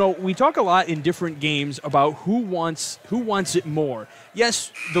 You know, we talk a lot in different games about who wants it more.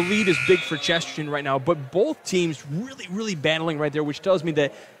 Yes, the lead is big for Chesterton right now, but both teams really, really battling right there, which tells me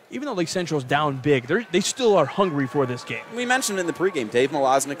that even though Lake Central's down big, they still are hungry for this game. We mentioned in the pregame, Dave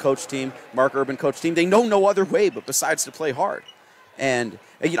Malaznik coach team, Mark Urban coach team, they know no other way but besides to play hard. And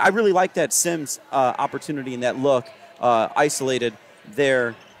I really like that Sims opportunity and that look isolated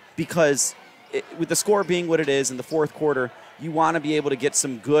there because with the score being what it is in the fourth quarter, you want to be able to get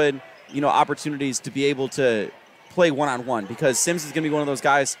some good opportunities to be able to play one-on-one because Sims is going to be one of those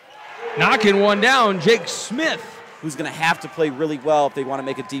guys. Knocking one down, Jake Smith. Who's going to have to play really well if they want to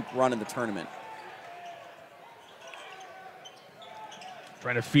make a deep run in the tournament.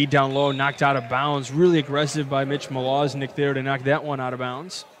 Trying to feed down low, knocked out of bounds. Really aggressive by Mitch Malaznik there to knock that one out of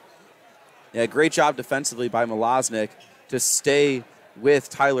bounds. Yeah, great job defensively by Malaznik to stay with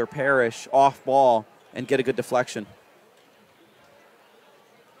Tyler Parrish off ball and get a good deflection.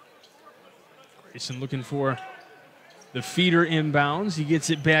 Grayson looking for the feeder inbounds. He gets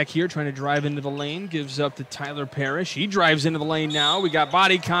it back here, trying to drive into the lane. Gives up to Tyler Parrish. He drives into the lane now. We got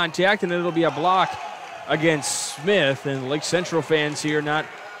body contact, and it'll be a block against Smith. And Lake Central fans here not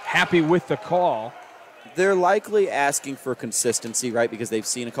happy with the call. They're likely asking for consistency, right, because they've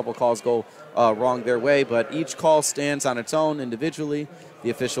seen a couple calls go wrong their way. But each call stands on its own individually. The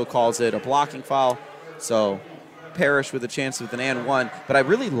official calls it a blocking foul. So Parrish with a chance with an and one. But I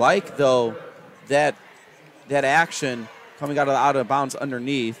really like, though, that action coming out of bounds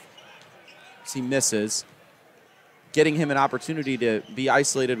underneath as he misses, getting him an opportunity to be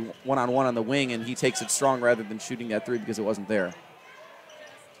isolated one-on-one on the wing, and he takes it strong rather than shooting that three because it wasn't there.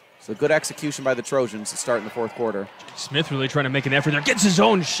 So good execution by the Trojans to start in the fourth quarter. Smith really trying to make an effort there. Gets his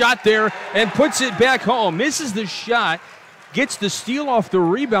own shot there and puts it back home. Misses the shot, gets the steal off the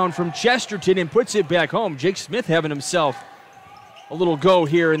rebound from Chesterton and puts it back home. Jake Smith having himself a little go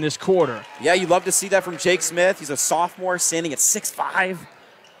here in this quarter. Yeah, you love to see that from Jake Smith. He's a sophomore standing at 6'5".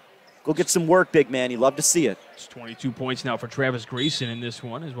 Go get some work, big man. You love to see it. It's 22 points now for Travis Grayson in this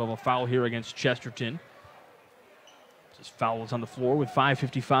one, as well as a foul here against Chesterton. His foul is on the floor with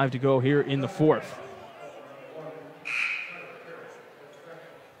 5:55 to go here in the fourth.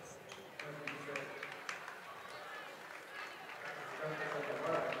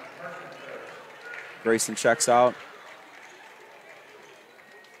 Grayson checks out.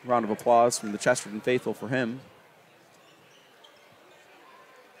 Round of applause from the Chesterton faithful for him.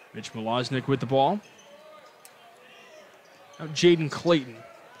 Mitch Malaznik with the ball. Now Jaden Clayton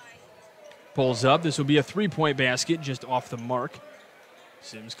pulls up. This will be a three-point basket just off the mark.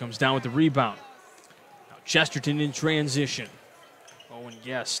 Sims comes down with the rebound. Now Chesterton in transition. Owen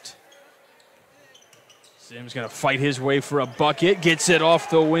Guest. Sims going to fight his way for a bucket. Gets it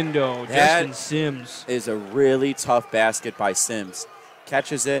off the window. Justin Sims. Is a really tough basket by Sims.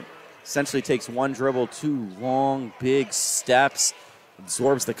 Catches it, essentially takes one dribble, two long, big steps,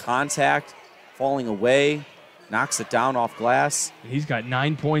 absorbs the contact, falling away, knocks it down off glass. He's got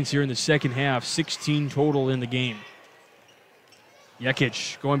 9 points here in the second half, 16 total in the game.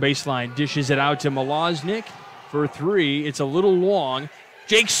 Jekic going baseline, dishes it out to Malaznik for three. It's a little long.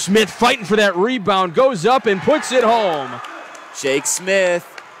 Jake Smith fighting for that rebound, goes up and puts it home. Jake Smith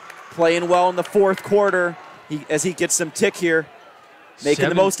playing well in the fourth quarter as he gets some tick here. Making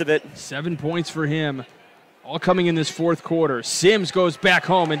the most of it. 7 points for him, all coming in this fourth quarter. Sims goes back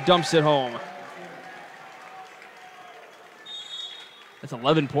home and dumps it home. That's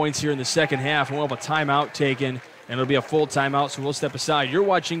 11 points here in the second half, and we'll have a timeout taken, and it'll be a full timeout, so we'll step aside. You're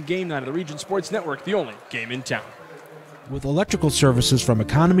watching Game Night of the Region Sports Network, the only game in town. With electrical services from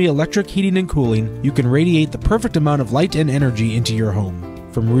Economy Electric Heating and Cooling, you can radiate the perfect amount of light and energy into your home.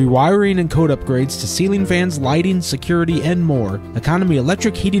 From rewiring and code upgrades to ceiling fans, lighting, security, and more, Economy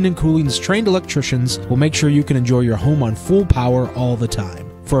Electric Heating and Cooling's trained electricians will make sure you can enjoy your home on full power all the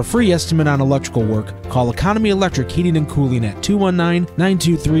time. For a free estimate on electrical work, call Economy Electric Heating and Cooling at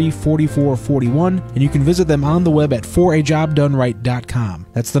 219-923-4441, and you can visit them on the web at 4ajobdoneright.com.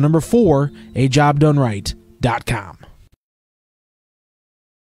 That's the number 4ajobdoneright.com.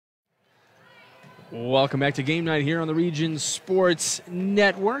 Welcome back to Game Night here on the Region Sports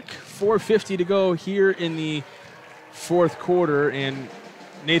Network. 4:50 to go here in the fourth quarter, and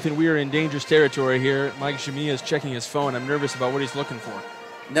Nathan, we are in dangerous territory here. Mike Shamia is checking his phone. I'm nervous about what he's looking for.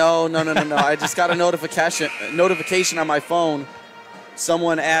 No. I just got a notification on my phone.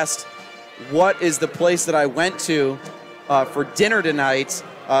 Someone asked, what is the place that I went to for dinner tonight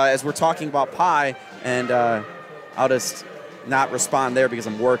as we're talking about pie, and I'll just not respond there because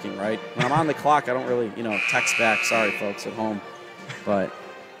I'm working, right? When I'm on the clock, I don't really, text back. Sorry, folks at home. But,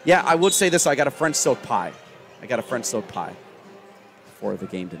 yeah, I would say this. I got a French silk pie. For the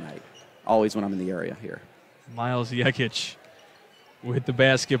game tonight. Always when I'm in the area here. Miles Jekic with the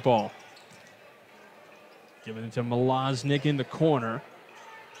basketball. Giving it to Malaznik in the corner.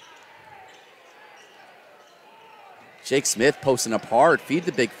 Jake Smith posting up hard. Feed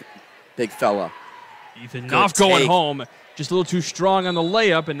the big fella. Ethan Knopf going home. Just a little too strong on the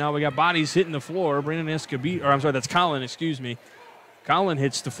layup, and now we got bodies hitting the floor. Brandon Escobedo, or I'm sorry, that's Colin, excuse me. Colin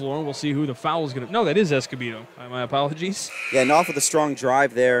hits the floor. We'll see who the foul is going to. No, that is Escobedo. My apologies. Yeah, Knopf with a strong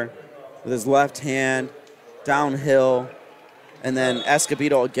drive there with his left hand, downhill, and then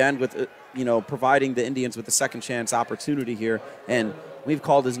Escobedo again with, providing the Indians with a second chance opportunity here. And we've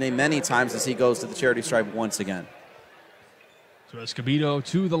called his name many times as he goes to the charity stripe once again. So Escobedo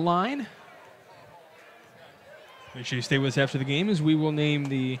to the line. Make sure you stay with us after the game as we will name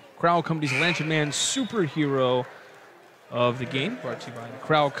the Crowell Companies Lantern Man Superhero of the game. Brought to you by the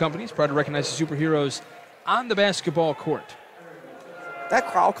Crowell Companies. Proud to recognize the superheroes on the basketball court. That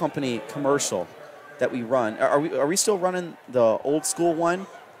Crowell Company commercial that we run, are we still running the old school one?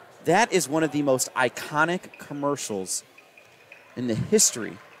 That is one of the most iconic commercials in the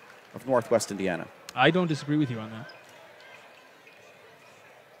history of Northwest Indiana. I don't disagree with you on that.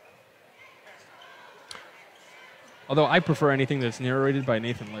 Although I prefer anything that's narrated by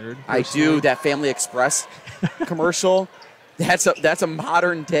Nathan Laird. I do. That Family Express commercial, that's a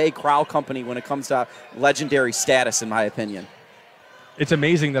modern day Crowell Company when it comes to legendary status, in my opinion. It's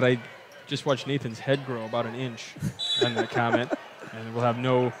amazing that I just watched Nathan's head grow about an inch on that comment, and we'll have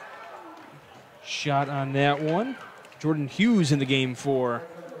no shot on that one. Jordan Hughes in the game for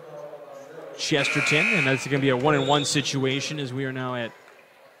Chesterton, and that's going to be a 1-and-1 situation as we are now at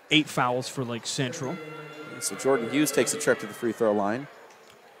 8 fouls for Lake Central. So Jordan Hughes takes a trip to the free throw line.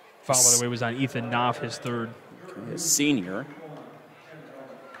 Foul, by the way, was on Ethan Knopf, his third. His senior.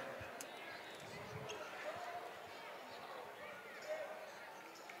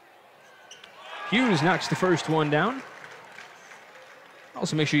 Hughes knocks the first one down.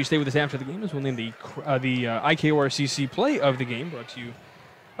 Also, make sure you stay with us after the game as we'll name the IKORCC play of the game, brought to you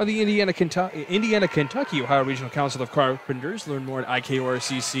by the Indiana, Kentucky, Ohio Regional Council of Carpenters. Learn more at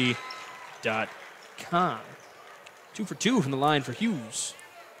IKORCC.com. 2 for 2 from the line for Hughes.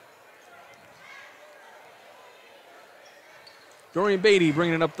 Dorian Beatty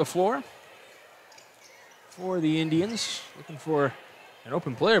bringing it up the floor for the Indians. Looking for an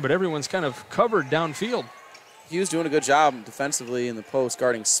open player, but everyone's kind of covered downfield. Hughes doing a good job defensively in the post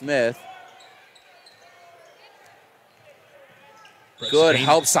guarding Smith. Good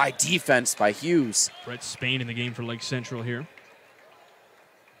help side defense by Hughes. Brett Spain in the game for Lake Central here.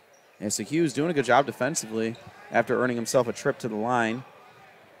 Yeah, so Hughes doing a good job defensively after earning himself a trip to the line.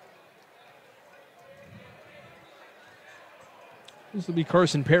 This will be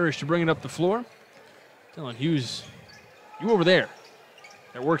Carson Parrish to bring it up the floor. Telling Hughes, you over there.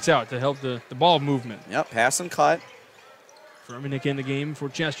 That works out to help the ball movement. Yep, pass and cut. Furmanek in the game for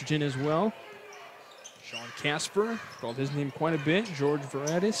Chesterton as well. Sean Casper, called his name quite a bit. George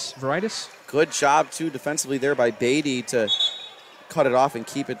Veritas. Good job, too, defensively there by Beatty to cut it off and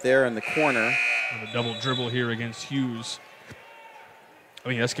keep it there in the corner. And a double dribble here against Hughes. I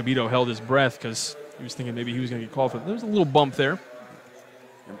mean, Escobedo held his breath because he was thinking maybe he was going to get called for it. There was a little bump there.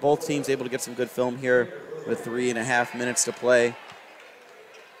 And both teams able to get some good film here with 3.5 minutes to play.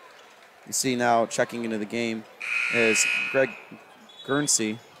 You see now checking into the game is Greg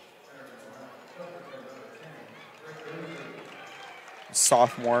Guernsey.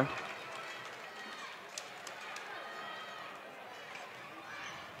 Sophomore.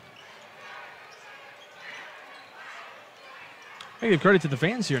 I give credit to the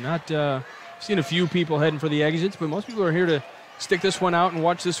fans here. Not seen a few people heading for the exits, but most people are here to stick this one out and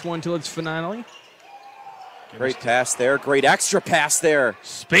watch this one till its finale. Great pass there. Great extra pass there.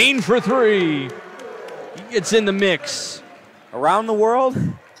 Spain for 3. He gets in the mix. Around the world,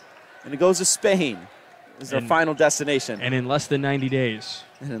 and it goes to Spain. This is our final destination. And in less than 90 days.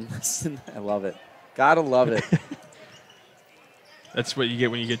 I love it. Gotta love it. That's what you get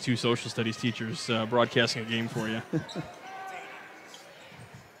when you get 2 social studies teachers broadcasting a game for you.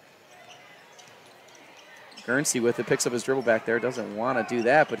 Guernsey with it, picks up his dribble back there. Doesn't want to do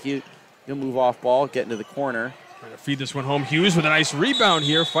that, but he'll move off ball, get into the corner. Trying to feed this one home. Hughes with a nice rebound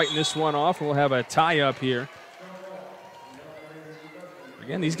here, fighting this one off. We'll have a tie up here.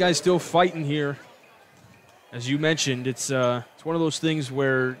 Again, these guys still fighting here. As you mentioned, it's one of those things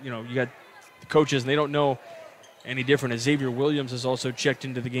where, you got the coaches and they don't know any different. As Xavier Williams has also checked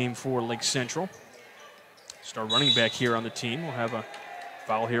into the game for Lake Central. Star running back here on the team. We'll have a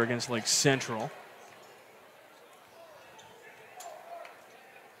foul here against Lake Central.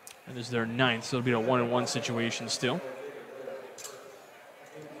 And this is their 9th, so it'll be a 1-on-1 situation still.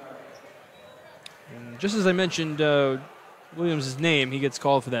 And just as I mentioned Williams' name, he gets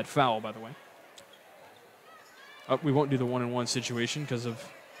called for that foul, by the way. We won't do the 1-on-1 situation because of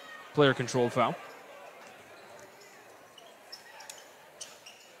player-controlled foul.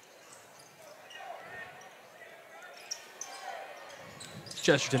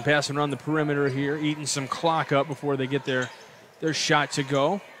 Chesterton passing around the perimeter here, eating some clock up before they get their shot to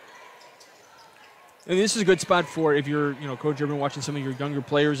go. And this is a good spot for if you're, Coach Urban, watching some of your younger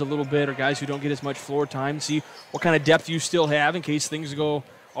players a little bit or guys who don't get as much floor time, see what kind of depth you still have in case things go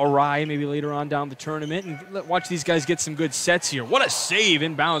awry maybe later on down the tournament. And watch these guys get some good sets here. What a save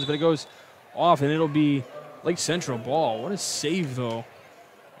inbounds, but it goes off, and it'll be Lake Central ball. What a save, though,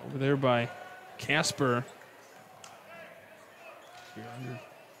 over there by Casper. Here under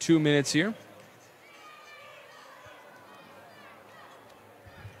 2 minutes here.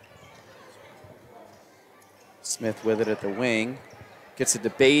 Smith with it at the wing. Gets it to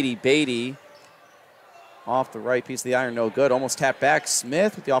Beatty. Beatty off the right piece of the iron. No good. Almost tapped back.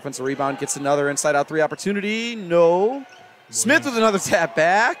 Smith with the offensive rebound. Gets another inside-out three opportunity. No. Smith with another tap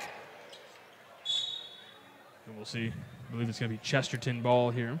back. And we'll see. I believe it's going to be Chesterton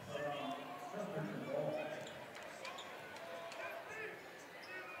ball here.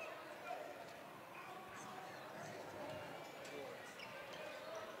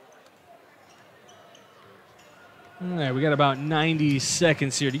 All right, we got about 90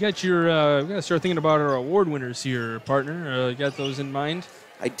 seconds here. Do you got your? We got to start thinking about our award winners here, partner. You got those in mind?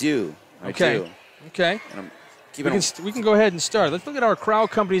 I do. Okay. Okay. We can go ahead and start. Let's look at our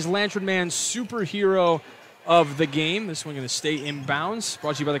Crowd Company's Lantern Man Superhero of the Game. This one going to stay in bounds.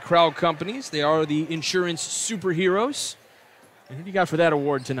 Brought to you by the Crowd Companies. They are the insurance superheroes. And who do you got for that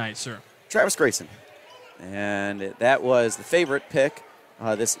award tonight, sir? Travis Grayson. And that was the favorite pick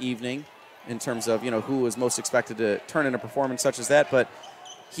this evening, in terms of, who was most expected to turn in a performance such as that. But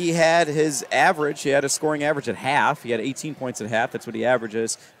he had his average. He had a scoring average at half. He had 18 points at half. That's what he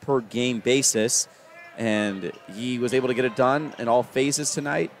averages per game basis. And he was able to get it done in all phases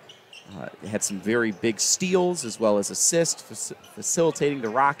tonight. He had some very big steals as well as assists, facilitating the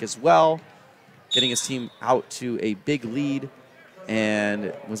rock as well, getting his team out to a big lead,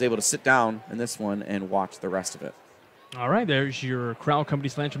 and was able to sit down in this one and watch the rest of it. All right, there's your Crowd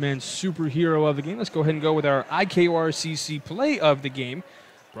Company's Lantern Man Superhero of the Game. Let's go ahead and go with our IKRCC Play of the Game,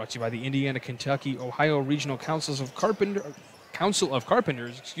 brought to you by the Indiana, Kentucky, Ohio Regional Council of Carpenters.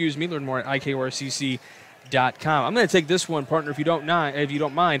 Learn more at IKRCC.com. I'm going to take this one, partner, if you don't mind.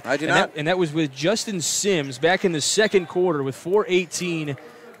 I do not. And that was with Justin Sims back in the second quarter with 4:18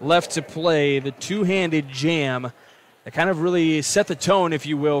 left to play. The two-handed jam that kind of really set the tone, if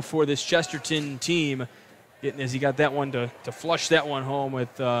you will, for this Chesterton team. As he got that one to flush that one home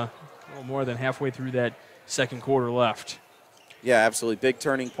with a little more than halfway through that second quarter left. Yeah, absolutely. Big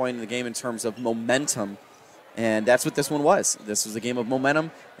turning point in the game in terms of momentum. And that's what this one was. This was a game of momentum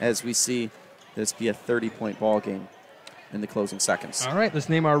as we see this be a 30-point ball game in the closing seconds. All right, let's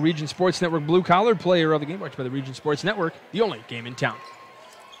name our Region Sports Network blue-collar player of the game, brought to you by the Region Sports Network, the only game in town.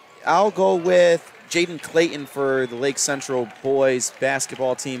 I'll go with Jaden Clayton for the Lake Central boys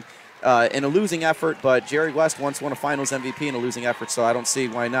basketball team. In a losing effort, but Jerry West once won a finals MVP in a losing effort, so I don't see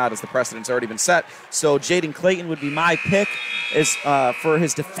why not, as the precedent's already been set. So Jaden Clayton would be my pick for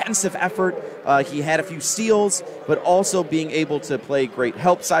his defensive effort. He had a few steals, but also being able to play great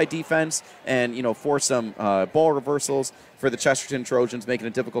help side defense and, force some ball reversals for the Chesterton Trojans, making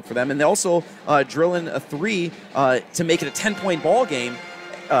it difficult for them. And they also drill in a three to make it a 10-point ball game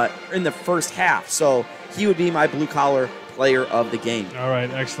in the first half. So he would be my blue-collar player of the game. All right,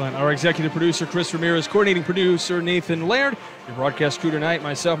 excellent. Our executive producer, Chris Ramirez, coordinating producer, Nathan Laird, your broadcast crew tonight,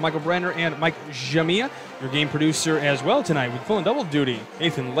 myself, Michael Brenner, and Mike Jamia, your game producer as well tonight with full and double duty,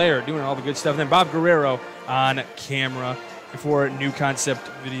 Nathan Laird doing all the good stuff, and then Bob Guerrero on camera for new concept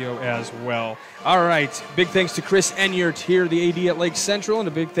video as well. All right, big thanks to Chris Enyart here, the AD at Lake Central, and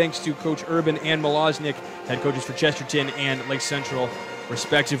a big thanks to Coach Urban and Malosnik, head coaches for Chesterton and Lake Central,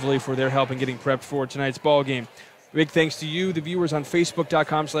 respectively, for their help in getting prepped for tonight's ball game. Big thanks to you, the viewers on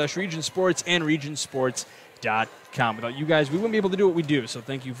Facebook.com/RegionSports and RegionSports.com. Without you guys, we wouldn't be able to do what we do, so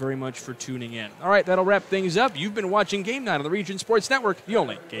thank you very much for tuning in. All right, that'll wrap things up. You've been watching Game Night on the Region Sports Network, the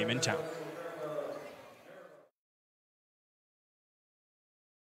only game in town.